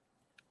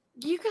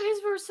 You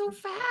guys were so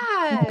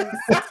fast.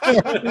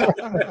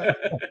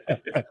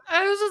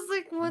 I was just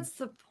like, what's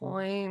the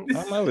point?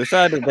 I'm other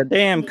side of the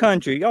damn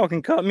country. Y'all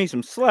can cut me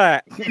some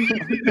slack.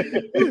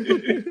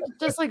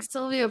 Just like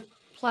Sylvia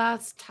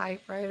Plath's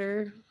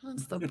typewriter.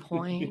 What's the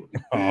point?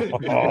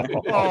 Oh.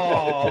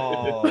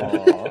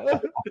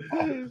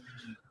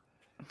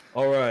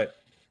 All right.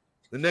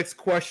 The next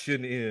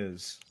question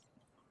is,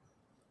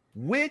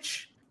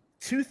 which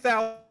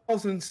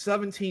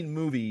 2017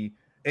 movie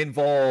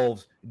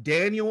involves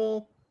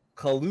Daniel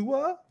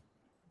Kaluuya,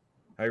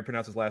 how you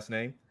pronounce his last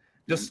name,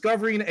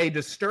 discovering a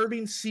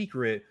disturbing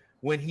secret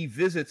when he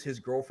visits his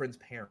girlfriend's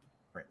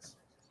parents?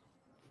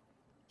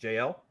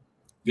 JL?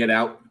 Get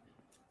Out.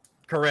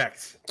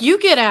 Correct. You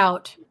get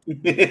out.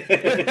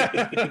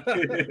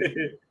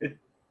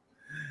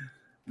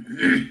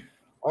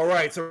 All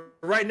right. So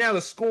right now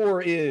the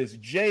score is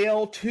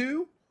JL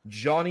 2,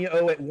 Johnny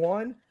O at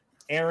 1,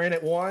 Aaron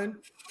at 1,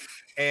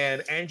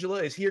 and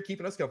Angela is here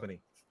keeping us company.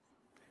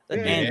 Look,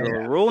 Yeah.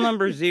 Angela, rule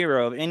number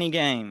 0 of any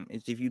game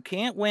is if you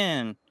can't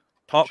win,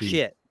 talk Cheat.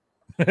 shit.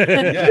 Yeah.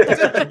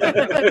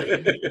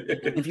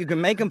 If you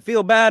can make them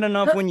feel bad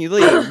enough when you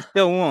leave, you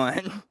still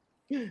won.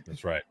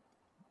 That's right.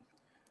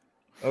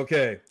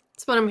 Okay.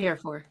 That's what I'm here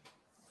for.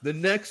 The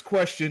next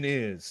question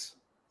is,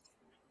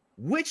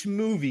 which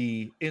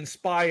movie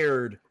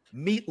inspired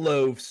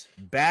Meatloaf's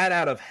Bad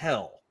Out of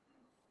Hell?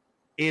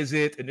 Is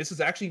it, and this is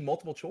actually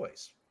multiple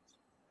choice,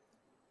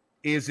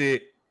 is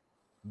it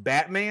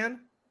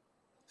Batman,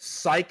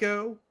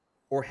 Psycho,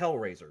 or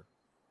Hellraiser?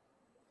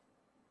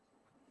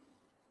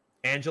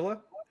 Angela?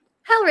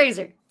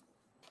 Hellraiser.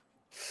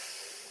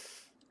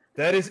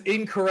 That is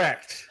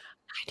incorrect.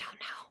 I don't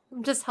know.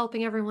 I'm just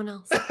helping everyone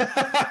else.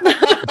 That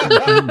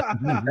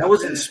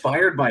was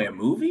inspired by a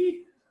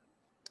movie?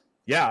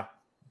 Yeah.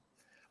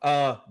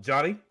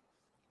 Johnny?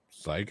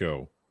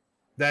 Psycho.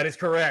 That is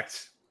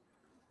correct.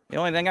 The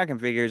only thing I can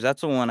figure is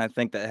that's the one I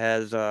think that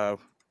has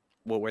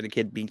where the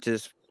kid beats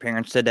his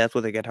parents to death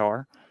with a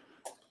guitar.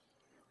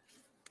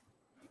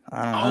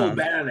 I don't know.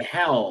 Bad Out of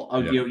Hell. Oh,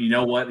 Yeah. you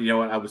know what?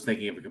 I was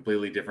thinking of a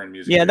completely different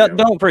music. Yeah, video.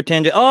 don't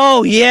pretend to.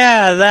 Oh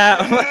yeah, that.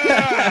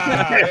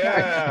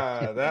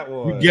 Yeah, that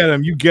was.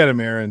 You get him,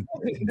 Aaron.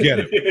 You get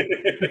him.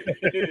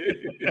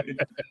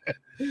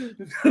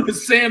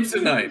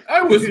 Samsonite.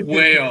 I was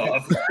way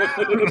off.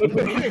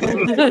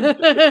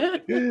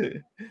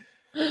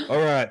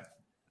 All right.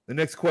 The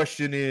next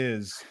question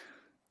is,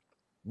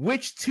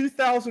 which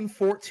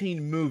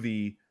 2014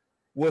 movie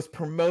was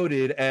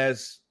promoted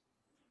as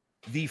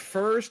the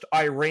first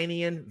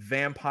Iranian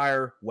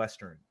vampire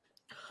Western?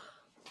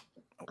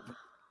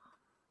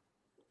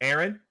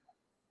 Aaron?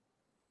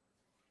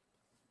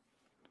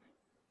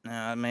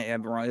 A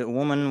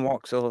woman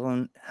walks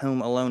home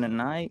alone at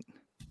night.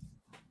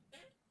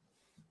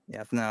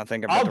 Yeah, no, I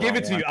think I'll give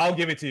it to you. I'll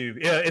give it to you.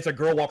 Yeah, it's a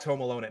girl walks home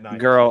alone at night.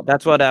 Girl,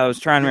 that's what I was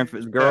trying to remember.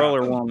 If it was girl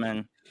or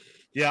woman.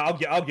 Yeah,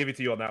 I'll give it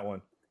to you on that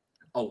one.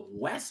 A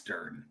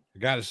Western. I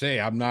gotta say,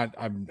 I've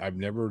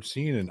never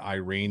seen an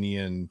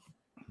Iranian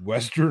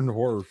Western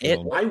horror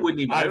film. I wouldn't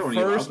even. I don't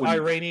First even. I wouldn't-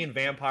 Iranian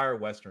vampire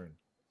Western.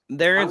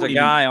 There I is a wouldn't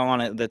guy on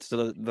it that's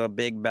the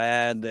big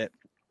bad that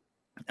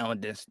I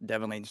would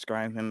definitely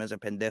describe him as a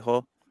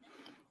pendejo.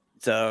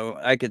 So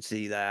I could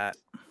see that.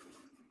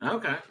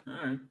 Okay. All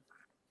right.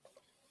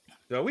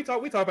 So we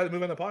talked about the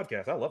movie on the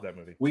podcast. I love that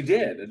movie. We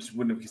did. I just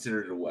wouldn't have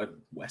considered it a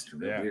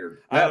Western. Yeah.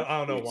 Weird.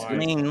 I don't know why. I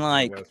mean,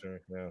 like, Western,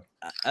 yeah.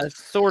 I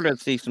sort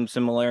of see some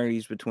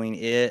similarities between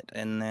it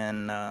and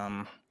then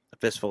A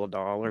Fistful of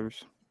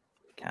Dollars.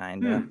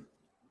 Kind of.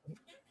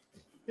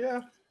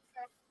 Yeah.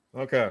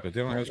 Okay. But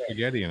they don't have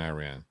spaghetti in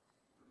Iran.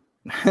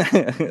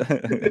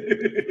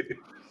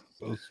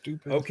 So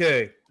stupid.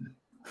 Okay.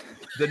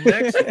 The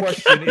next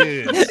question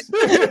is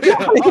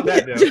on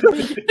that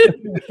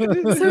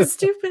note. So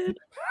stupid.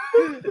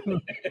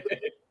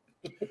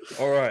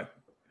 All right.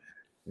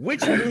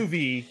 Which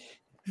movie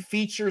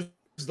features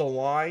the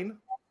line,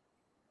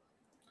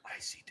 I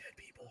see dead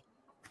people?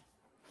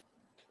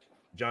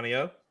 Johnny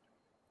O?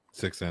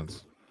 Sixth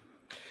Sense.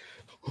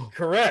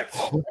 Correct.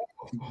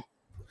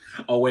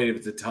 Oh wait, if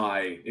it's a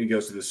tie, it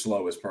goes to the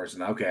slowest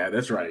person. Okay,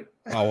 that's right.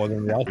 Oh, well,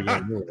 then we'll be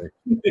good movie.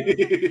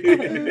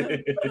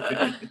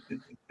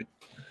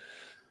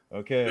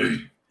 Okay.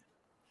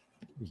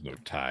 There's no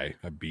tie.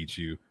 I beat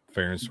you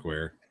fair and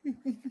square.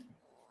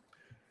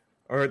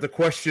 All right. The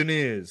question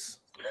is,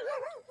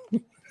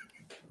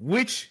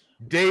 which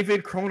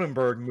David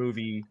Cronenberg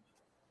movie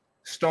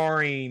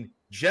starring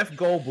Jeff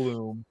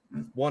Goldblum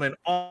won an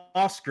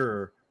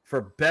Oscar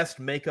for best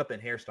makeup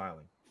and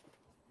hairstyling?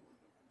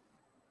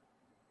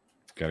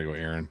 Gotta go,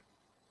 Aaron.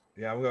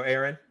 Yeah, we'll go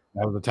Aaron.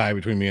 That was a tie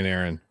between me and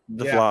Aaron.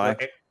 The Fly.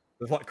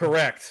 The Fly.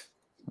 Correct.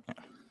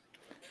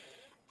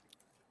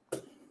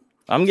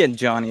 I'm getting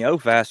Johnny O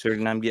faster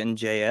than I'm getting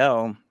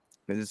JL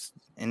because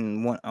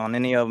on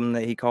any of them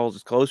that he calls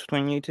is close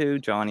between you two,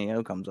 Johnny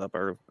O comes up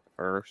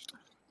first.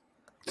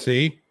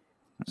 See?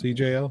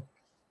 CJL?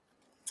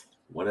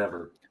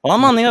 Whatever. Well,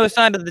 I'm on the other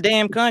side of the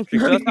damn country,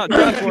 so it's not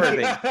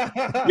trustworthy.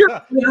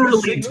 You're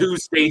literally 2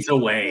 states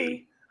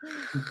away.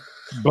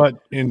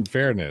 But in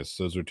fairness,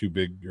 those are two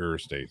bigger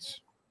states.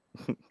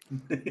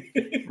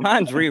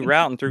 Mine's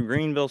rerouting through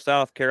Greenville,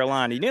 South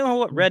Carolina. You know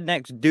what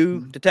rednecks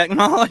do to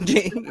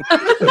technology?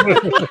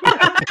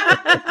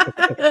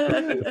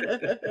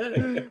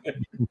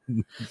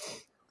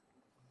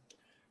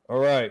 All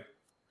right.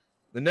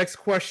 The next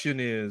question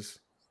is,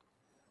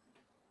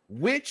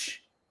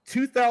 which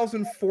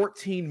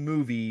 2014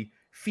 movie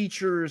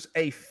features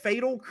a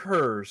fatal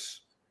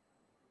curse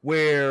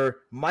where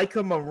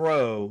Micah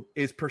Monroe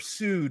is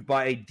pursued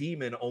by a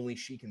demon only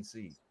she can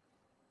see?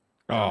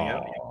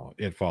 Oh,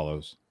 It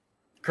Follows.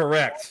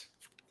 Correct.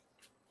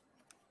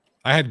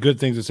 I had good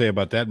things to say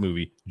about that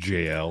movie,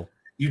 JL.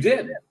 You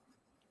did.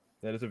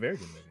 That is a very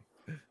good movie.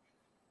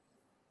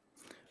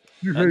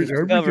 I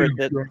discovered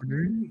that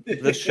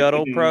the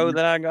Shuttle Pro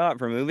that I got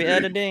for movie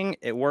editing,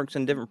 it works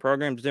in different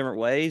programs, different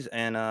ways,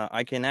 and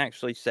I can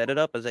actually set it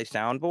up as a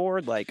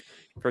soundboard, like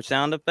for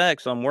sound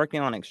effects. So I'm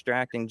working on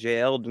extracting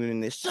JL doing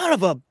this son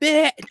of a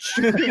bitch.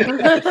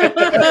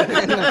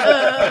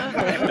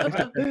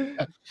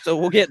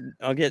 So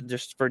I'll get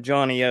just for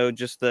Johnny O,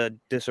 just the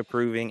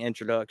disapproving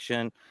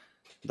introduction,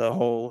 the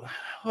whole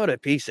what a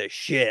piece of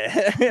shit.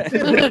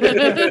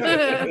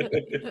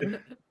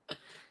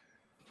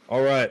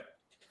 All right.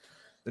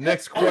 The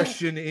next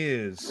question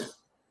is,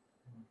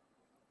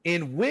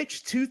 in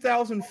which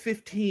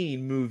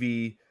 2015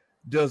 movie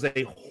does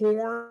a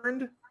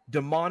horned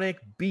demonic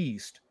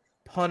beast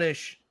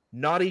punish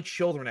naughty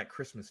children at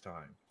Christmas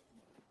time?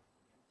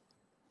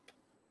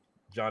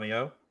 Johnny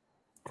O?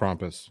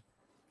 Krampus.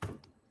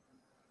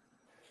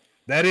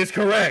 That is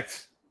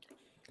correct.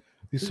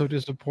 He's so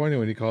disappointed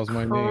when he calls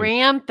my name.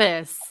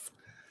 Krampus.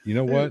 You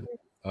know what?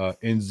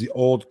 In the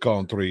old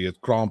country, it's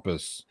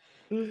Krampus.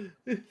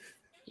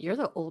 You're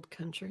the old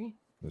country.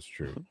 That's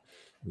true.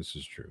 This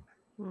is true.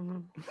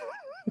 Mhm.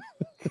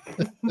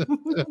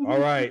 All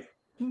right.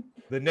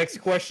 The next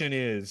question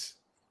is,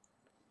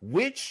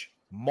 which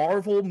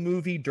Marvel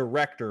movie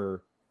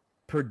director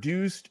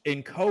produced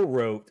and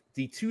co-wrote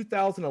the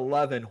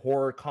 2011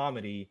 horror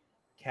comedy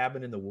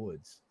Cabin in the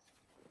Woods?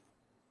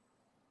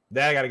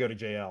 That I got to go to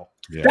JL.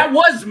 Yeah. That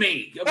was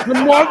me.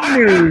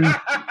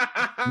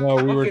 No,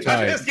 we were I'm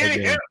tied. just kidding.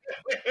 again.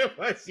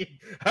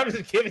 I'm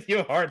just giving you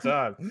a hard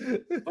time.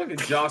 Fucking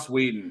Joss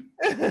Whedon.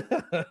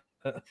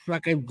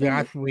 Fucking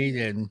Josh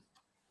Whedon.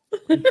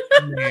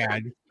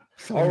 Mad.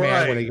 So All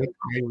mad right. when I get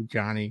tied with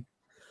Johnny.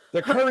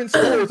 The current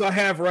scores I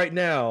have right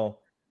now,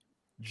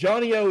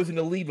 Johnny O is in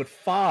the lead with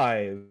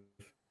 5.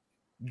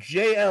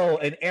 JL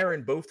and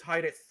Aaron both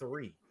tied at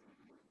 3.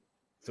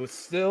 So it's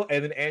still,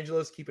 and then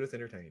Angela's keeping us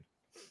entertained.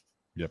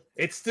 Yep.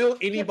 It's still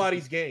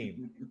anybody's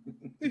game.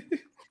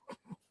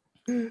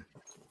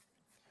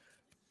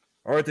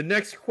 All right, the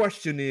next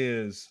question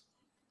is,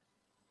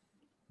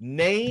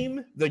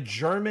 name the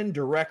German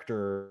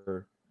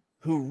director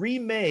who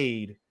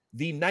remade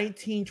the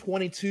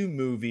 1922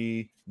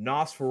 movie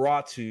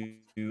Nosferatu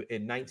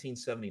in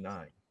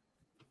 1979.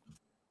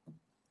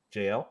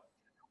 JL?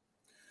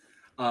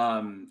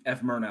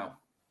 F. Murnau.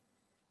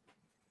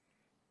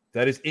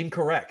 That is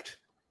incorrect.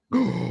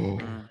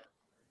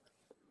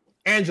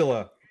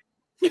 Angela?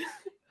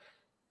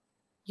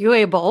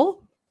 UA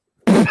Bowl?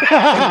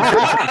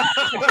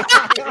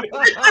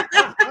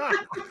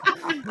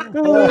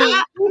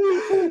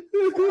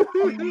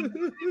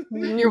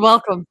 You're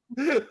welcome.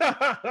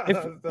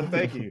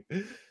 Thank you.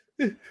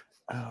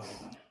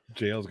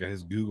 JL's got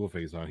his Google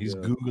face on. He's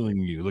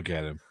Googling you. Look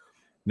at him.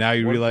 Now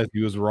you realize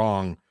he was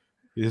wrong.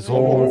 His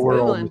whole he's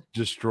world Googling. was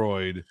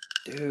destroyed.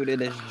 Dude,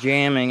 it is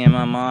jamming in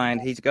my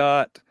mind. He's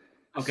got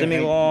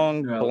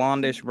semi-long, hey,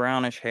 blondish,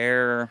 brownish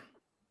hair.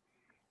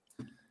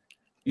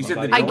 You said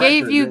the I director.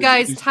 gave you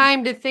guys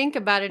time to think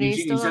about it, and you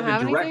You still said don't the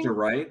have director, anything.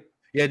 right?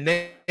 Yeah,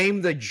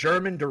 name the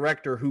German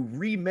director who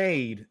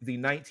remade the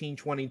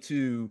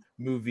 1922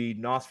 movie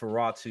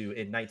Nosferatu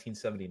in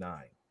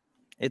 1979.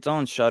 It's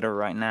on Shutter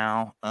right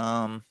now.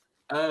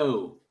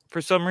 Oh, For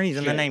some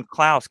reason, the Shit. name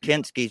Klaus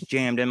Kinski's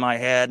jammed in my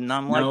head, and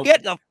I'm like, Nope.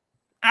 get the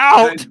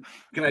out!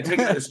 can I take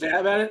another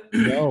stab at it?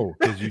 No,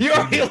 because You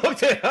already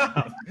looked it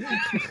up.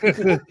 No,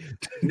 Doesn't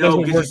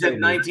because you work said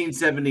that way.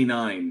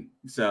 1979.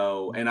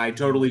 So, and I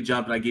totally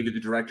jumped. And I gave you the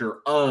director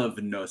of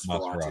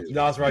Nosferatu,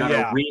 Nosferatu, not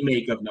yeah. a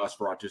remake of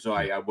Nosferatu. So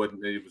I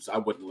wasn't. I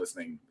wasn't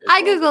listening. as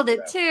I well googled as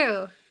it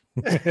too.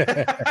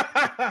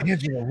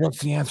 Angela, what's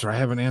the answer? I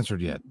haven't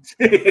answered yet.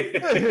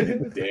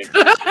 that. Dick.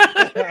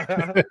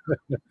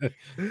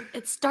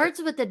 It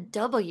starts with a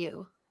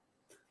W.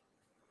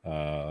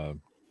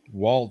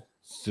 Waltzenberg.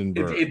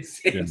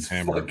 It's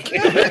Hammer.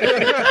 fucking-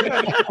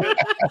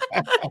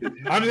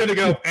 I'm just gonna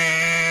go.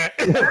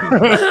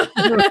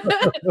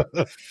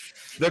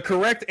 The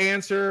correct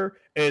answer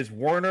is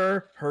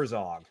Werner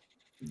Herzog.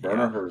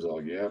 Werner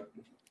Herzog. Yeah.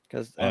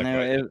 Because I know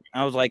Okay.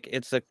 I was like,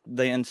 it's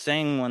the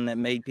insane one that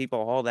made people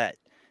all that.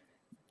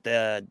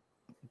 Did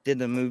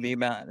the movie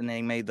about, and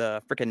they made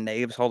the freaking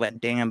knaves haul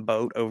that damn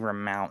boat over a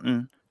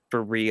mountain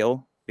for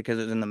real because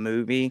it's in the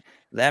movie.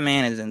 That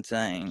man is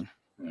insane.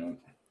 Yeah.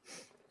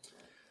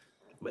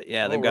 But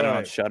yeah, they've got it on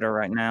Alright. Shutter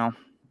right now.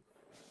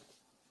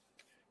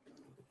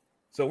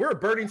 So we're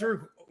burning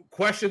through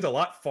questions a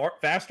lot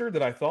faster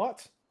than I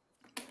thought.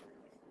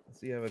 Let's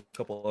see, I have a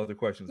couple other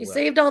questions You left.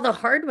 saved all the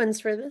hard ones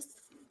for this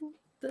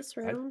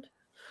round.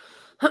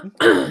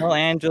 Well,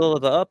 Angela,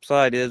 the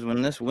upside is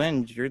when this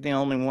wins, you're the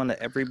only one that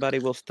everybody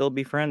will still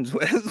be friends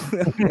with.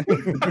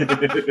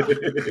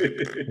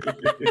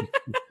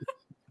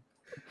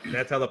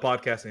 That's how the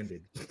podcast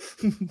ended.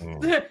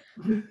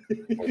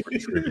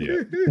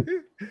 Trivia.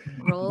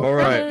 Roll All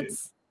right.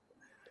 credits.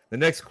 The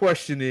next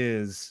question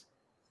is,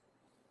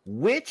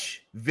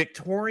 which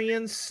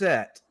Victorian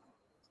set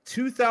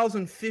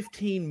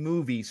 2015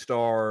 movie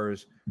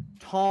stars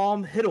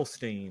Tom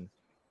Hiddleston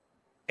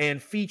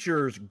and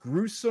features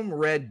gruesome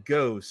red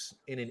ghosts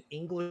in an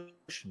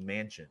English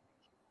mansion?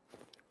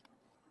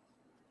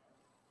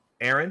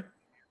 Aaron?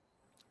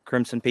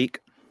 Crimson Peak.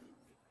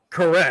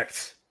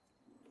 Correct.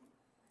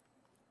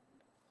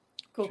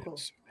 Cool. He's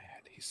so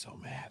mad. He's so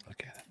mad.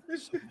 Look at him.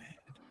 He's so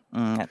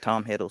mad. That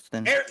Tom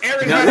Hiddleston.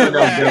 Aaron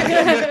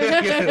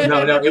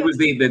No. It was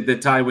the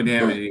tie with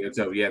him.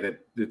 So yeah,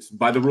 it's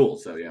by the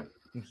rules. So yeah.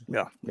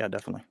 Yeah,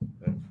 definitely.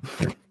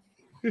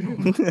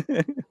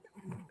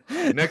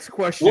 Next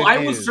question. Well, I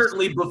was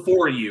certainly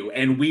before you,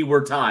 and we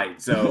were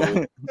tied.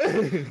 So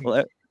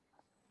Well,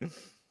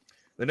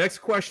 the next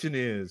question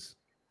is,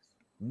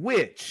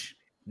 which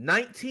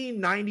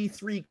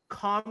 1993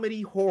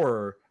 comedy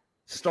horror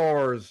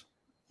stars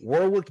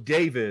Warwick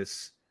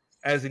Davis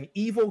as an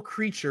evil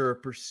creature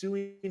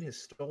pursuing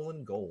his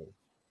stolen gold?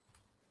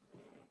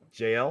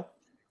 JL?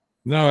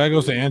 No, that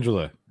goes to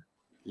Angela.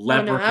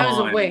 Leprechaun.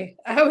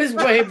 I was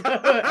way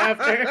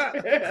after.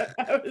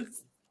 I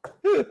was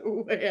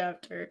way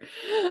after.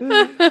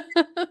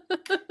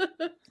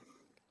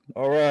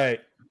 All right.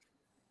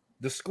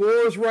 The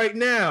scores right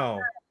now,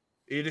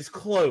 it is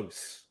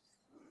close.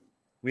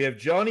 We have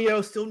Johnny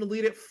O still in the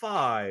lead at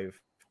 5.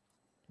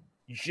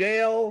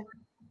 JL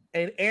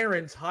and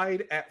Aaron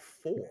tied at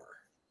 4.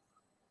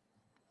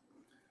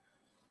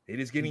 It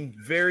is getting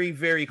very,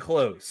 very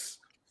close.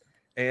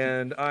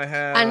 And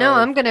I know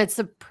I'm gonna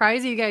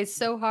surprise you guys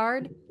so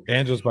hard.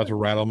 Angela's about to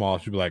rattle them all.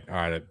 She'll be like, all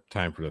right,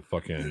 time for the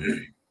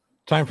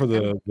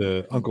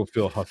Uncle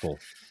Phil hustle.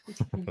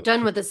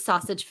 Done with the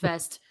sausage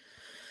fest.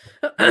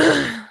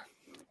 if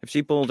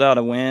she pulls out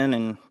a win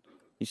and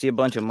you see a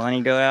bunch of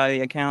money go out of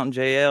the account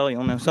in JL,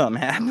 you'll know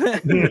something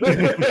happened.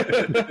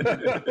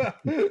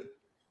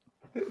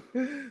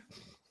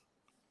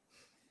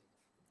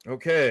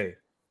 Okay.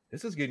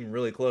 This is getting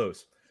really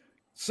close.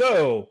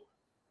 So,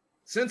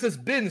 since it's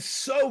been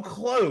so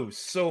close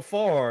so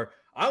far,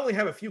 I only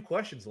have a few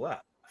questions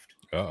left.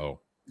 Uh-oh.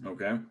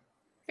 Okay.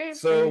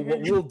 So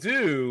what we'll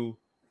do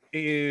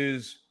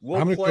is we'll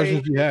How many play.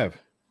 questions do you have?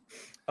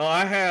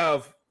 I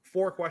have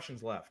 4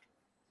 questions left.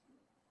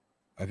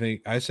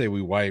 I say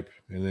we wipe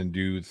and then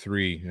do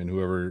 3, and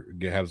whoever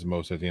has the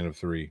most at the end of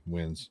 3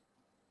 wins.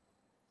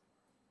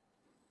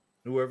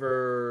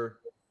 Whoever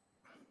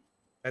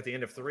at the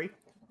end of 3.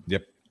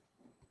 Yep.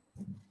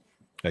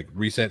 Like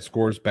reset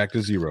scores back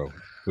to 0.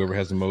 Whoever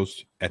has the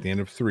most at the end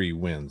of 3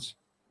 wins.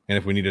 And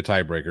if we need a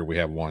tiebreaker, we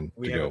have 1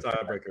 We to have go. a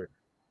tiebreaker.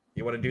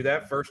 You want to do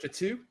that first to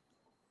 2?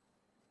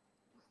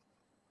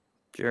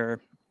 Sure.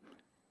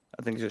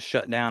 I think just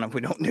shut down if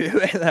we don't do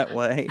it that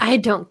way. I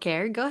don't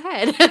care. Go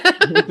ahead.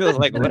 It feels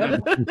like whatever.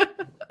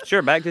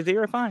 Sure, back to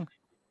 0, fine.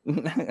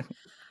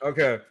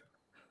 Okay.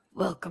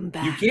 Welcome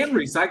back. You can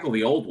recycle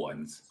the old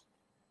ones.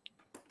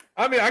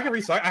 I mean, I can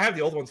recycle. I have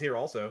the old ones here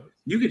also.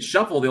 You could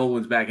shuffle the old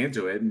ones back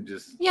into it and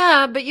just.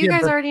 Yeah, but you Yeah,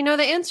 guys but- already know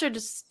the answer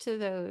to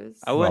those.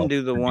 I wouldn't Well,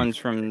 do the ones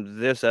from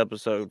this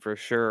episode for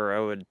sure. I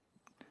would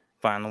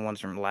find the ones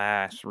from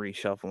last,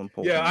 reshuffle and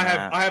pull. Yeah, from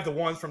that. I have the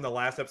ones from the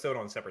last episode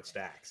on separate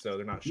stacks, so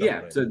they're not shuffled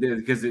Yeah, in. so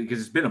because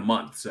it's been a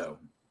month, so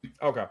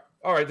Okay.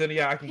 All right, then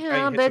yeah, I can. I Yeah,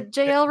 can hit but some-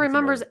 hit JL some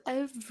remembers more.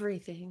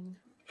 everything.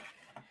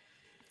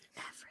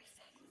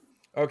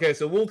 Okay,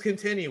 so we'll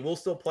continue. We'll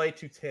still play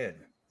to 10.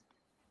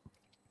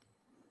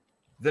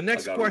 The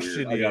next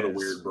question I got a is: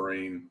 weird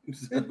brain.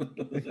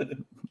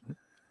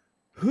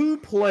 who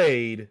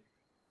played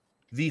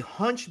the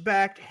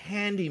hunchbacked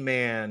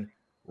handyman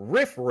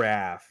Riff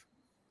Raff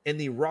in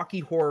the Rocky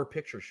Horror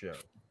Picture Show?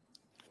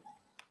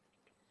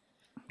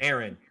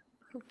 Aaron.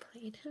 Who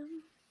played him?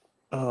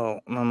 Oh,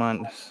 my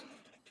mind.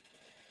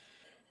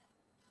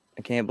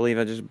 I can't believe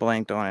I just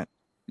blanked on it.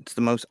 It's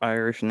the most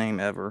Irish name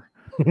ever.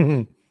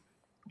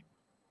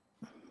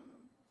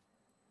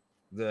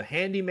 The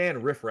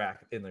handyman Riff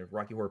Raff in the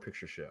Rocky Horror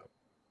Picture Show.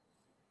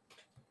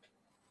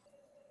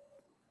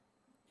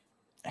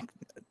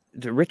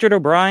 Richard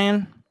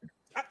O'Brien.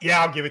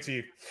 Yeah, I'll give it to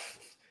you.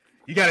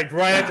 You got it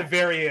right at the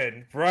very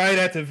end. Right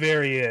at the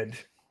very end.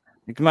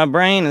 My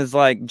brain is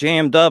like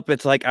jammed up.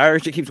 It's like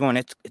Irish. It keeps going.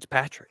 It's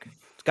Patrick.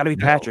 It's got to be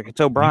Patrick. It's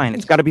O'Brien.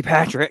 It's got to be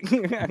Patrick.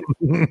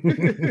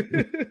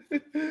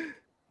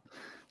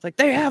 It's like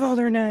they have all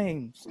their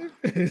names.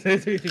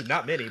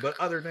 Not many, but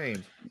other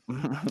names.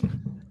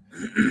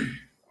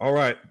 All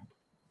right.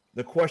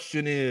 The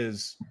question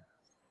is,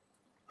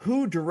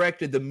 who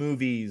directed the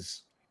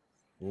movies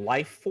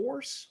Life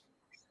Force,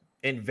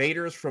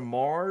 Invaders from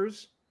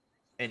Mars,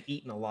 and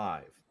Eaten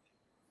Alive?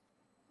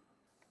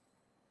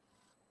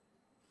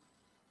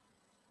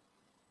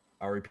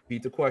 I'll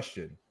repeat the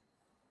question.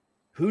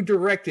 Who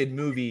directed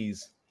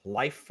movies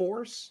Life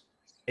Force,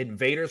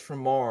 Invaders from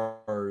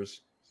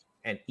Mars,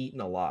 and Eaten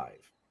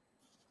Alive?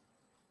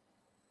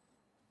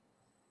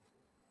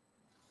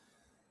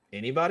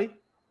 Anybody?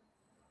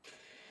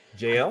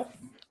 JL?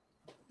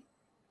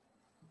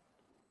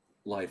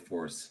 Life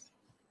Force.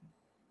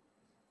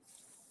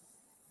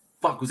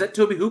 Fuck, was that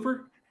Toby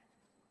Hooper?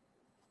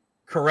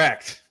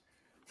 Correct.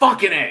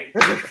 Fucking A.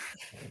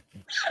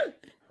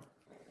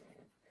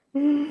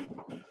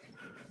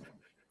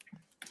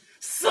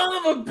 Son son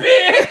of a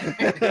bitch!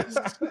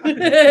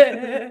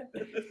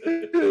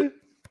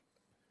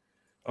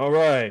 All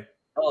right.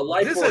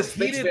 Life This Force, has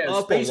heated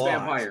up a space lot.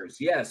 vampires.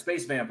 Yeah,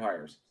 space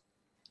vampires.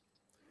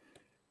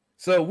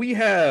 So we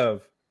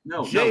have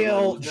No,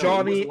 JL, no,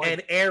 Johnny, it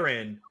wasn't and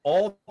Aaron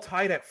all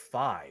tied at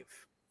 5.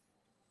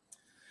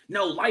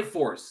 No, Life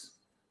Force.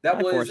 That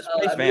Life was Force,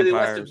 space Emilio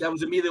vampires. that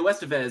was Emilio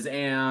Estevez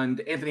and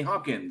Anthony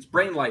Hopkins.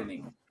 Brain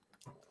Lightning.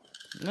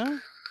 No,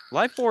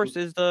 Life Force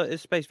is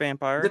Space Is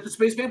Vampires. that the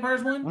Space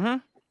Vampires one? Mm-hmm.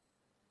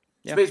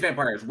 Yeah. Space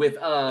Vampires with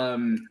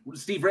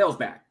Steve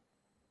Railsback.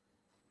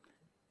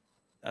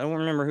 I don't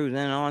remember who's in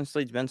it,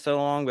 honestly. It's been so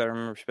long, but I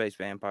remember Space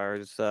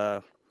Vampires.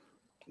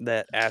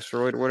 That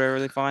asteroid or whatever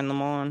they find them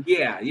on.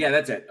 Yeah,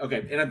 that's it.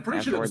 Okay, and I'm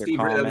pretty sure that was Steve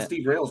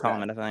Railsback.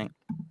 Comet, I think.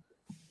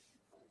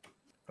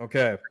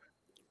 Okay.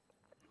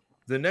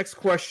 The next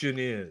question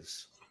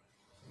is: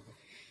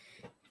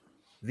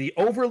 the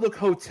Overlook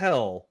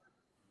Hotel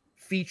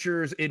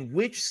features in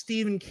which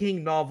Stephen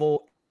King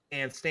novel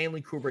and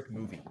Stanley Kubrick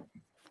movie?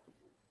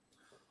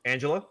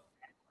 Angela?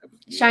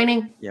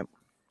 Shining.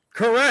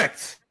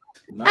 Correct.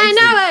 I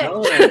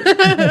know it.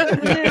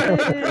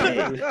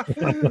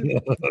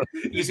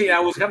 You see, I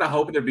was kind of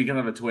hoping there'd be kind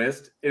of a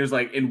twist. It was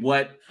like, in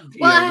what?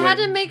 Well, I had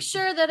to make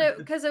sure that it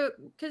because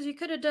you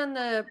could have done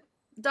the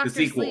Doctor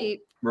sequel.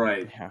 Sleep,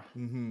 Right. Yeah.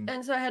 Mhm.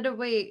 and so I had to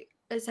wait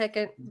a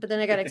second, but then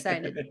I got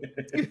excited.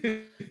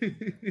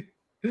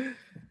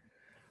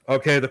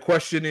 Okay, the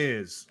question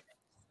is: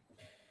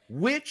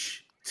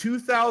 which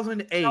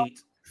 2008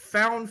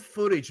 found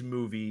footage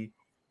movie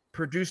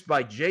produced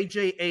by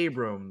J.J.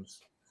 Abrams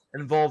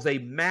involves a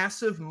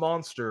massive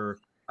monster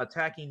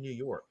attacking New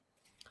York?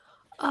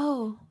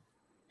 Oh,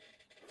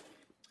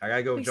 I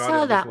gotta go, we Johnny.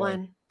 saw on this that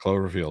one.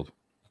 Cloverfield.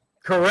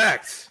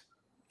 Correct.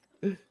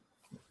 I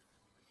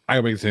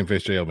gotta make the same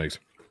face JL makes.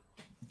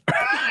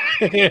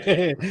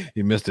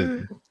 You missed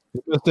it.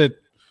 You missed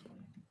it.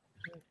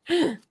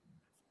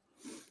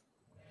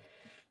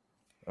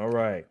 All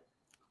right.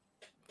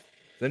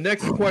 The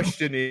next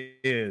question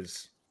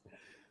is: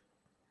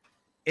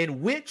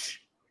 in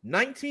which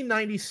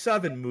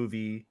 1997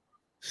 movie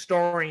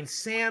starring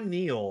Sam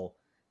Neill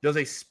does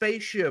a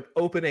spaceship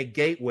open a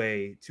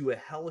gateway to a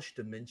hellish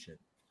dimension?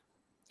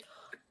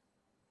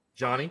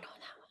 Johnny?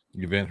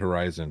 Event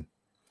Horizon.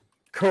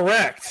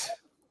 Correct.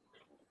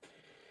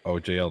 Oh,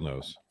 JL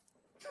knows.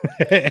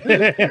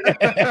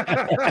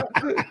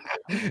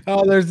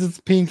 Oh, there's this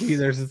pinky.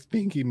 There's this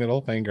pinky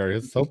middle finger.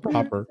 It's so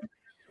proper.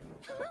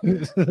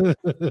 Would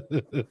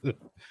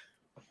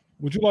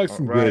you like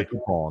some right. good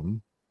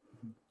coupon?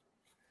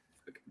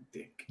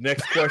 Dick.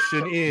 Next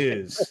question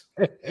is: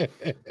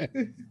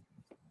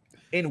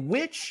 in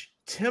which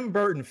Tim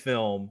Burton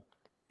film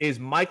is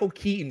Michael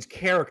Keaton's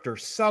character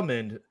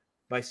summoned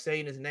by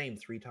saying his name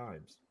 3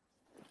 times?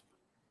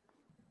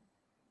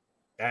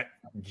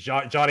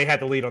 Johnny had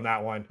the lead on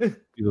that one.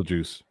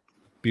 Beetlejuice.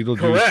 Beetlejuice.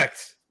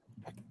 Correct.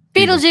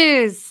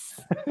 Beetlejuice.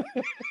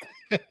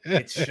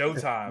 It's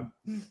showtime.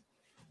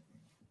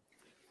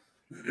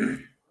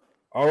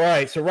 All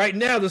right. So right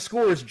now the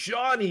score is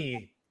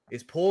Johnny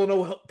is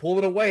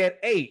pulling away at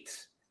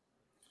 8.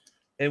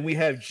 And we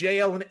have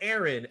JL and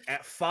Aaron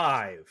at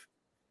 5.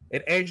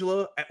 And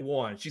Angela at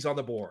 1. She's on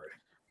the board.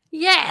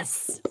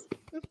 Yes.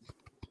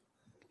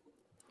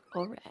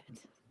 All right.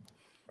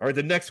 All right.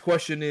 The next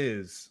question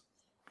is: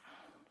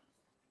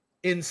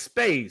 in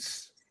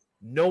space,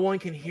 no one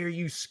can hear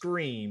you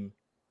scream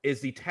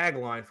is the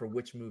tagline for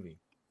which movie?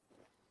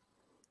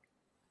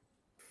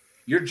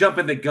 You're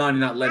jumping the gun and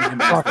not letting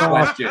him ask the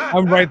question.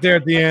 I'm right there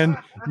at the end.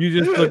 You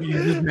just look.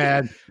 You're just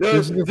mad.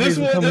 This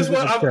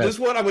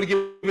one, I'm gonna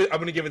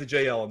give it to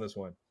JL on this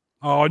one.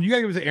 Oh, and you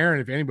gotta give it to Aaron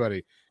if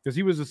anybody, because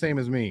he was the same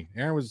as me.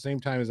 Aaron was the same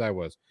time as I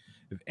was.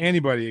 If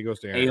anybody, it goes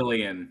to Aaron.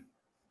 Alien.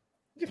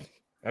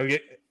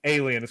 Okay,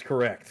 Alien is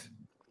correct.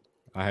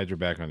 I had your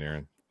back on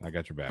Aaron. I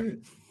got your back.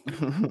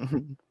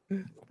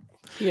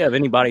 You have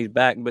anybody's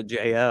back but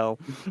JL.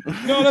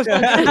 No,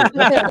 that's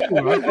not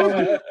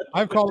true.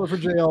 I've called it for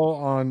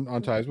JL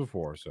on ties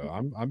before, so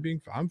I'm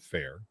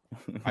fair.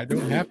 I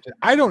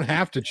don't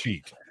have to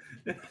cheat.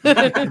 And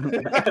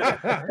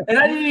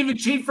I didn't even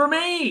cheat for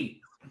me.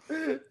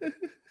 I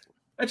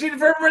cheated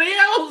for everybody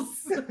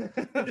else.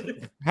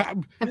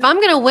 If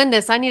I'm gonna win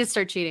this, I need to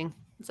start cheating.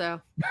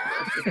 So.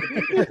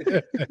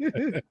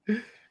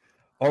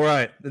 All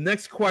right. The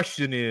next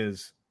question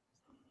is: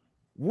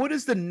 what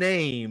is the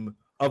name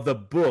of the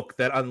book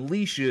that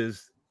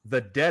unleashes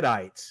the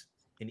Deadites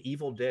in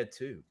Evil Dead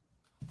 2?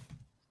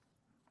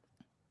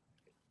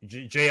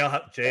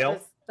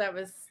 JL? That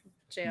was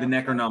JL. The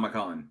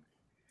Necronomicon.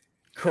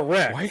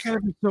 Correct. Why you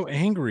gotta be so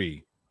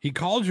angry? He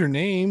called your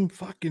name.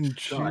 Fucking God,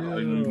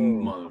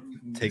 chill.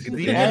 Take it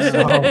The down.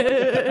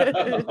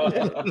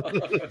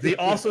 The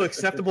also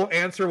acceptable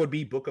answer would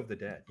be Book of the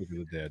Dead. Book of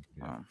the Dead.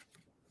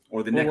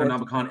 Or the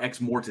Necronomicon Ex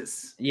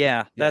Mortis.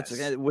 Yeah, that's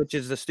Yes. which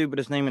is the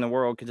stupidest name in the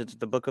world because it's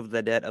the Book of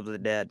the Dead of the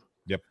Dead.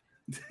 Just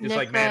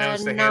like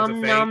Manos, the Hands of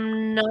Fate.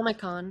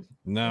 Necronomicon.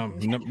 No,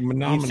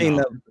 You've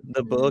seen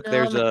the book.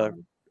 There's a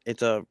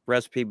It's a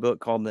recipe book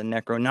called the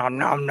Necro Nom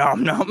Nom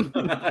Nom Nom.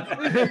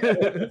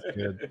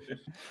 Good.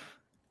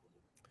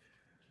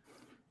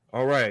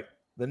 All right.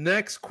 The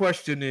next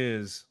question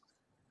is,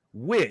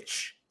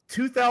 which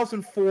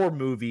 2004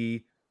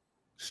 movie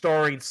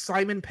starring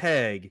Simon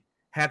Pegg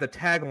had the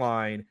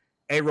tagline,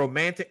 "A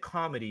romantic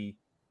comedy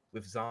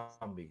with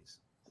zombies"?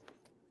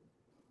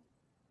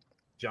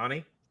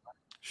 Johnny?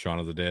 Shaun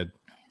of the Dead.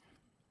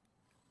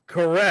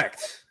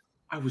 Correct.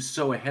 I was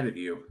so ahead of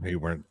you. You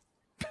weren't.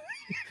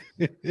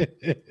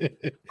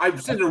 I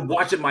was sitting there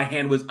watching, my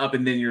hand was up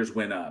and then yours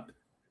went up.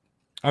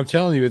 I'm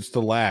telling you, it's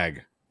the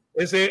lag.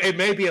 It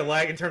may be a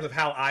lag in terms of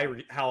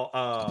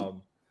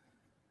how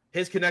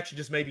his connection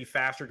just may be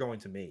faster going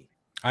to me.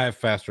 I have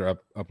faster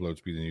upload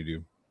speed than you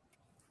do.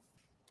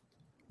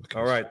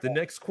 All right. The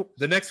next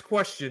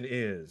question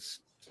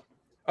is,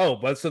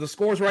 but so the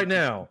scores right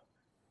now.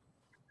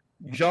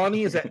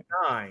 Johnny is at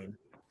 9.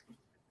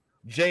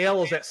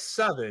 JL is at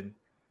 7.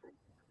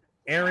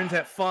 Aaron's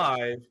at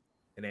 5.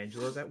 And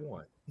Angela's at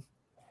 1.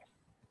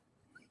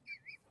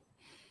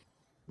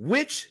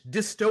 Which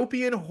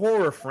dystopian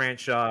horror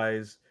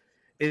franchise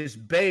is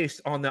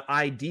based on the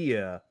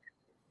idea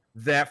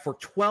that for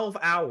 12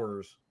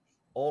 hours,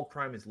 all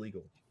crime is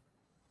legal?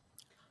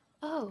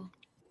 Oh.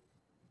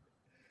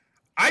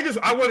 I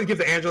want to give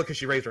to Angela because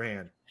she raised her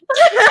hand.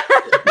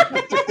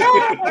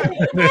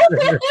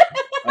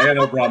 I got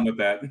no problem with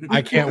that.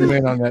 I can't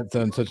win on that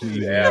on such an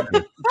easy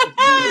answer.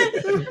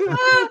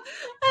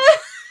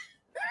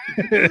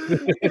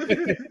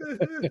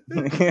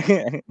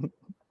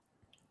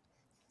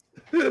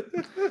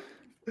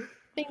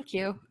 Thank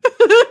you.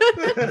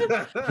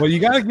 Well, you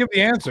got to give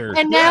the answer.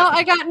 And now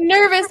I got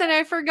nervous and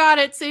I forgot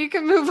it, so you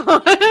can move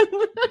on.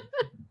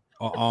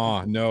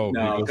 No,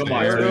 No. come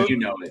on, Aaron, you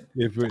know it.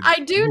 I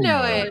do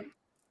know it.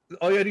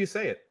 Oh, yeah, do you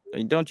say it?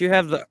 Don't you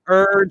have the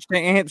urge to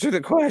answer the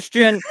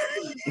question?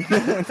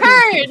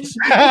 Courage.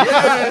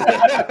 That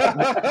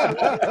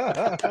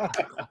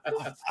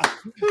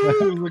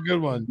was a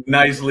good one.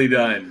 Nicely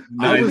done.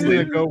 I was Nicely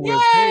going to go with,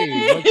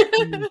 hey,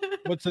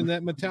 what's in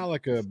that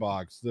Metallica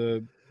box?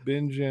 The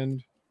binge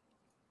end.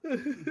 But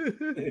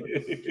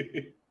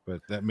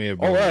that may have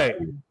been. All right.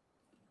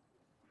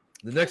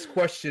 The next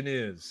question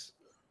is,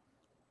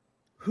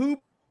 who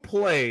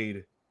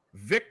played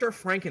Victor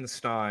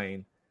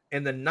Frankenstein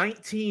in the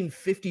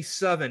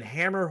 1957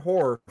 Hammer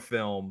horror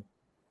film,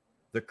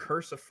 The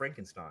Curse of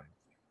Frankenstein?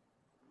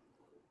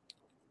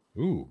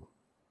 Ooh.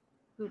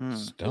 Who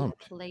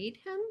Stumped. played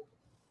him?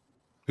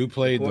 Who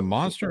played the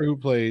monster? Who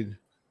played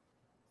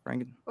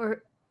Franken?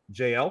 Or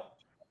JL?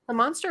 the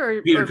monster?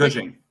 Or Peter or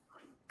Cushing.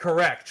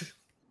 Correct.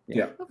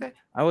 Yeah. Okay.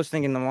 I was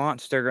thinking the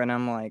monster, and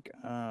I'm like,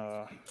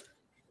 That's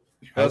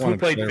who wanted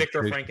played clarification.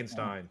 Victor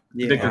Frankenstein.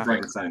 yeah, Victor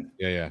Frankenstein.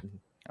 Yeah.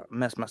 I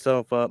messed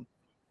myself up.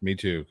 Me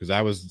too. Because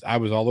I was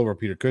all over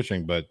Peter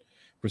Cushing, but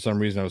for some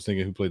reason I was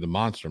thinking who played the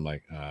monster. I'm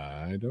like,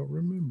 I don't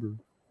remember.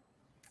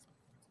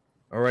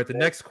 All right. The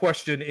next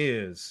question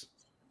is,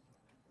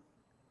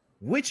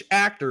 which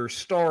actor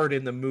starred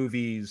in the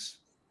movies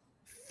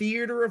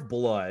Theater of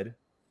Blood,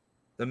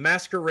 The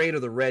Masquerade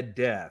of the Red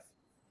Death,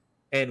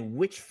 and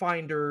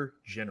Witchfinder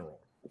General?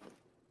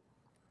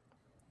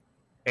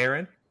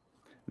 Aaron?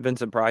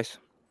 Vincent Price.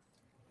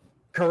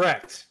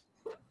 Correct.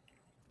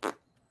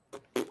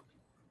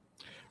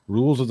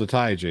 Rules of the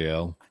tie,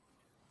 JL.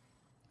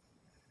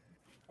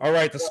 All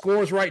right, the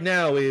scores right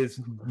now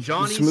is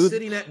Johnny's Smooth.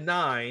 sitting at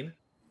 9,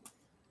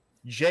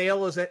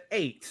 JL is at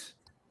 8,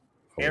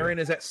 Aaron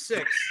is at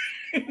 6,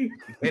 and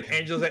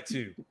Angela's at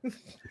 2.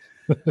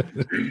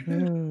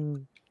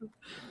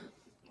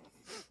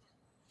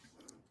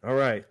 All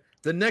right,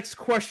 the next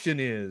question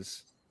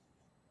is,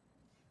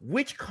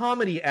 which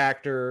comedy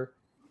actor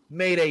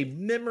made a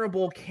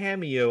memorable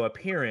cameo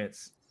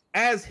appearance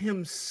as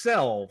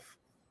himself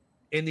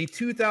in the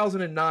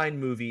 2009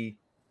 movie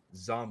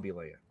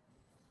Zombieland?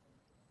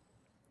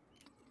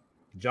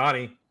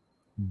 Johnny.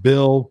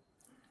 Bill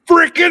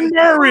freaking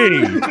Murray.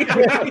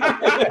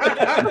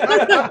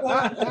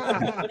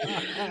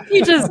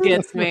 He just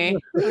gets me.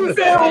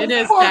 It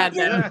is sad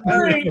then.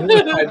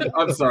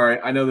 I'm sorry.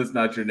 I know that's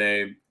not your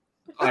name.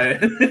 Oh,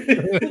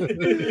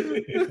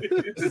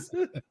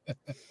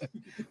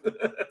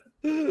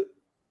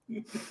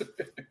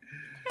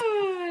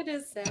 it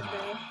is sad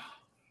though.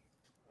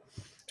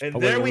 And Oh,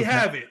 wait, there what we was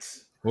have that? it.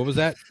 What was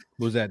that?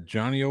 Was that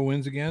Johnny O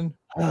wins again?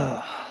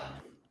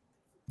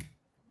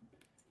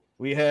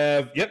 We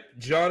have,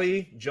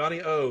 Johnny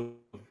O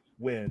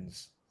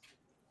wins.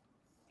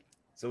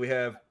 So we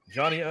have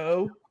Johnny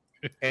O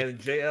and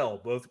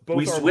JL. Both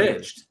We are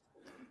switched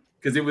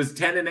because it was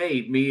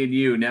 10-8, me and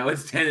you. Now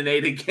it's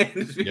 10-8 again,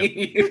 it's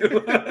me and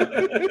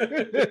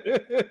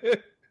you.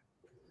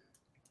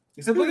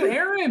 He said, "Look at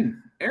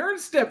Aaron.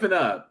 Aaron's stepping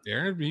up."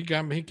 Aaron, he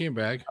got me. He came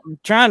back. I'm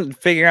trying to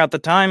figure out the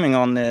timing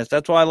on this.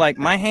 That's why, like,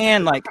 my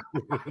hand, like,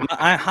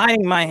 I'm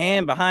hiding my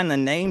hand behind the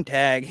name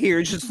tag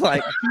here, just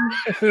like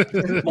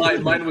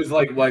Mine was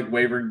like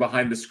wavering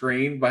behind the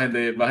screen, behind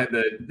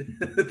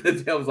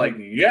the tail was like,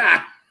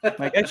 yeah.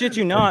 I shit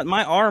you not,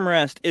 my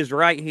armrest is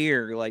right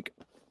here. Like,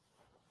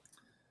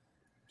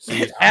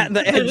 See, at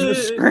the edge of the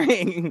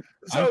screen.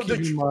 I'm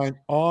keeping mine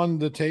on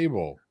the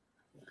table.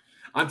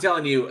 I'm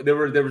telling you, there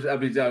was. I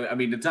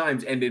mean, the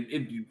times, and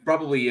it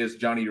probably is.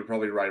 Johnny, you're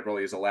probably right. It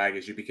probably is a lag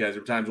issue because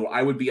there were times where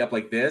I would be up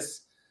like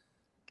this,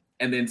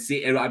 and then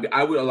see, and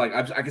I would like,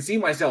 I could see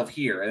myself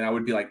here, and I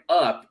would be like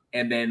up,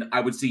 and then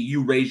I would see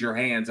you raise your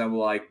hands. I'm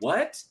like,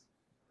 what?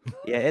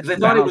 Yeah, it's I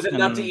thought it was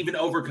enough to even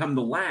overcome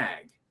the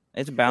lag.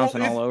 It's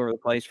bouncing all over the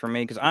place for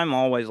me because I'm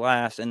always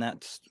last, and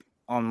that's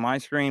on my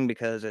screen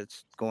because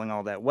it's going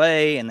all that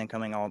way and then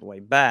coming all the way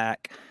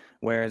back.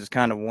 Whereas it's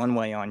kind of one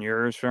way on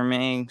yours for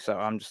me. So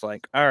I'm just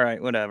like, all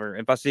right, whatever.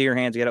 If I see your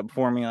hands get up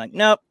before me, like,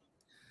 nope,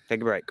 take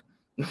a break.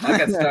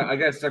 I got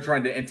to start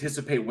trying to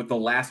anticipate what the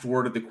last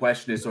word of the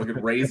question is so I can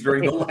raise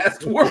during the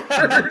last word.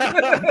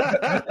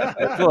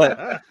 That's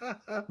what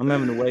I'm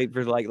having to wait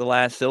for, like the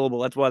last syllable.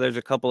 That's why there's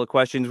a couple of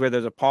questions where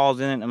there's a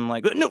pause in it. And I'm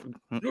like, no,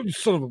 You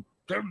son of a.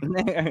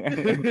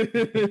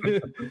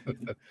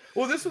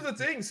 Well, this was the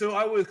thing. So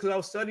I was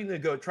studying to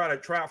go try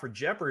out for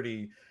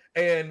Jeopardy,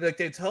 and like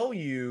they tell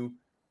you,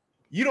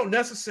 you don't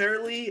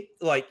necessarily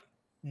like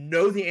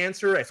know the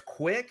answer as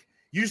quick.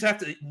 You just have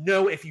to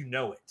know if you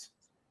know it.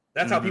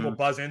 That's how people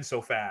buzz in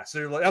so fast.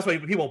 So like, that's why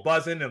people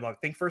buzz in and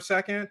like think for a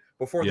second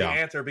before they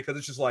answer, because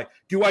it's just like,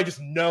 do I just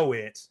know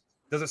it?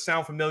 Does it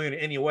sound familiar in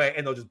any way?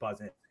 And they'll just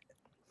buzz in.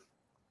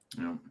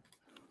 Yeah.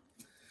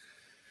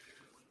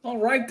 All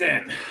right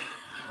then.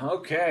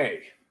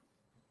 Okay.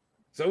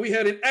 So we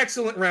had an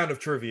excellent round of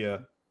trivia.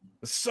 It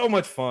was so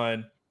much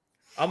fun.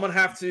 I'm gonna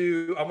have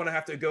to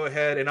go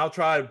ahead and I'll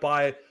try to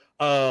buy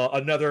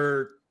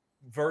another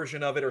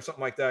version of it or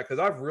something like that, because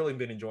I've really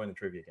been enjoying the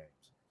trivia games.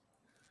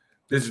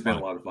 This has been a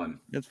lot of fun.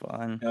 it's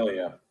fun. Hell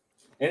yeah.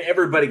 And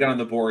everybody got on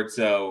the board,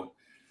 so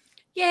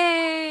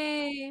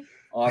Yay!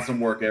 awesome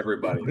work,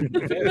 everybody.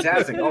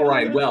 Fantastic. All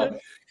right. Well,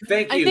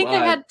 thank you. I think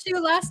I had 2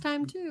 last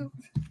time too.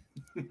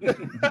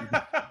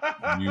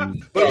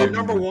 But you're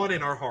number one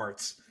in our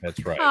hearts.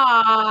 That's right.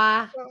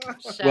 Aww.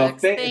 Well,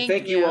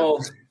 thank you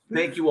all.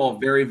 Thank you all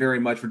very,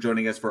 very much for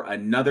joining us for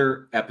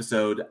another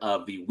episode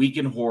of the Week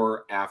in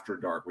Horror After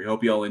Dark. We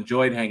hope you all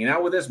enjoyed hanging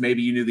out with us.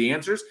 Maybe you knew the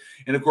answers.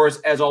 And of course,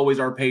 as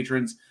always, our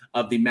patrons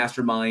of the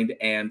Mastermind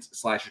and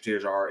Slasher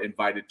Tiers are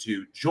invited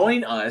to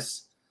join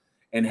us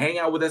and hang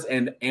out with us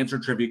and answer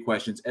trivia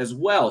questions as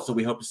well. So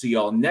we hope to see you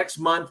all next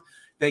month.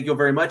 Thank you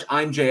very much.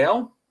 I'm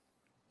JL.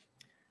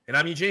 And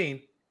I'm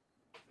Eugene.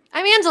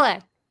 I'm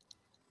Angela.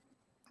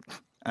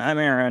 I'm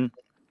Aaron.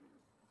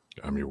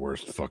 I'm your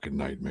worst fucking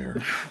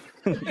nightmare.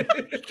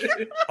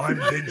 I'm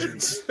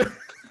Vengeance.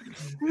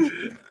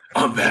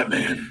 I'm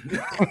Batman.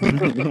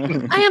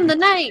 I am the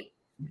knight.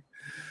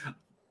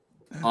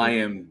 I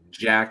am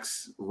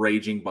Jack's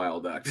raging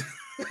bile duct.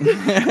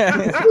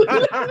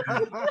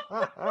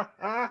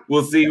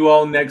 We'll see you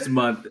all next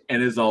month.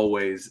 And as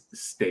always,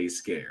 stay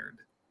scared.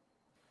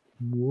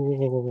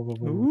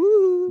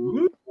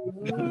 Ooh.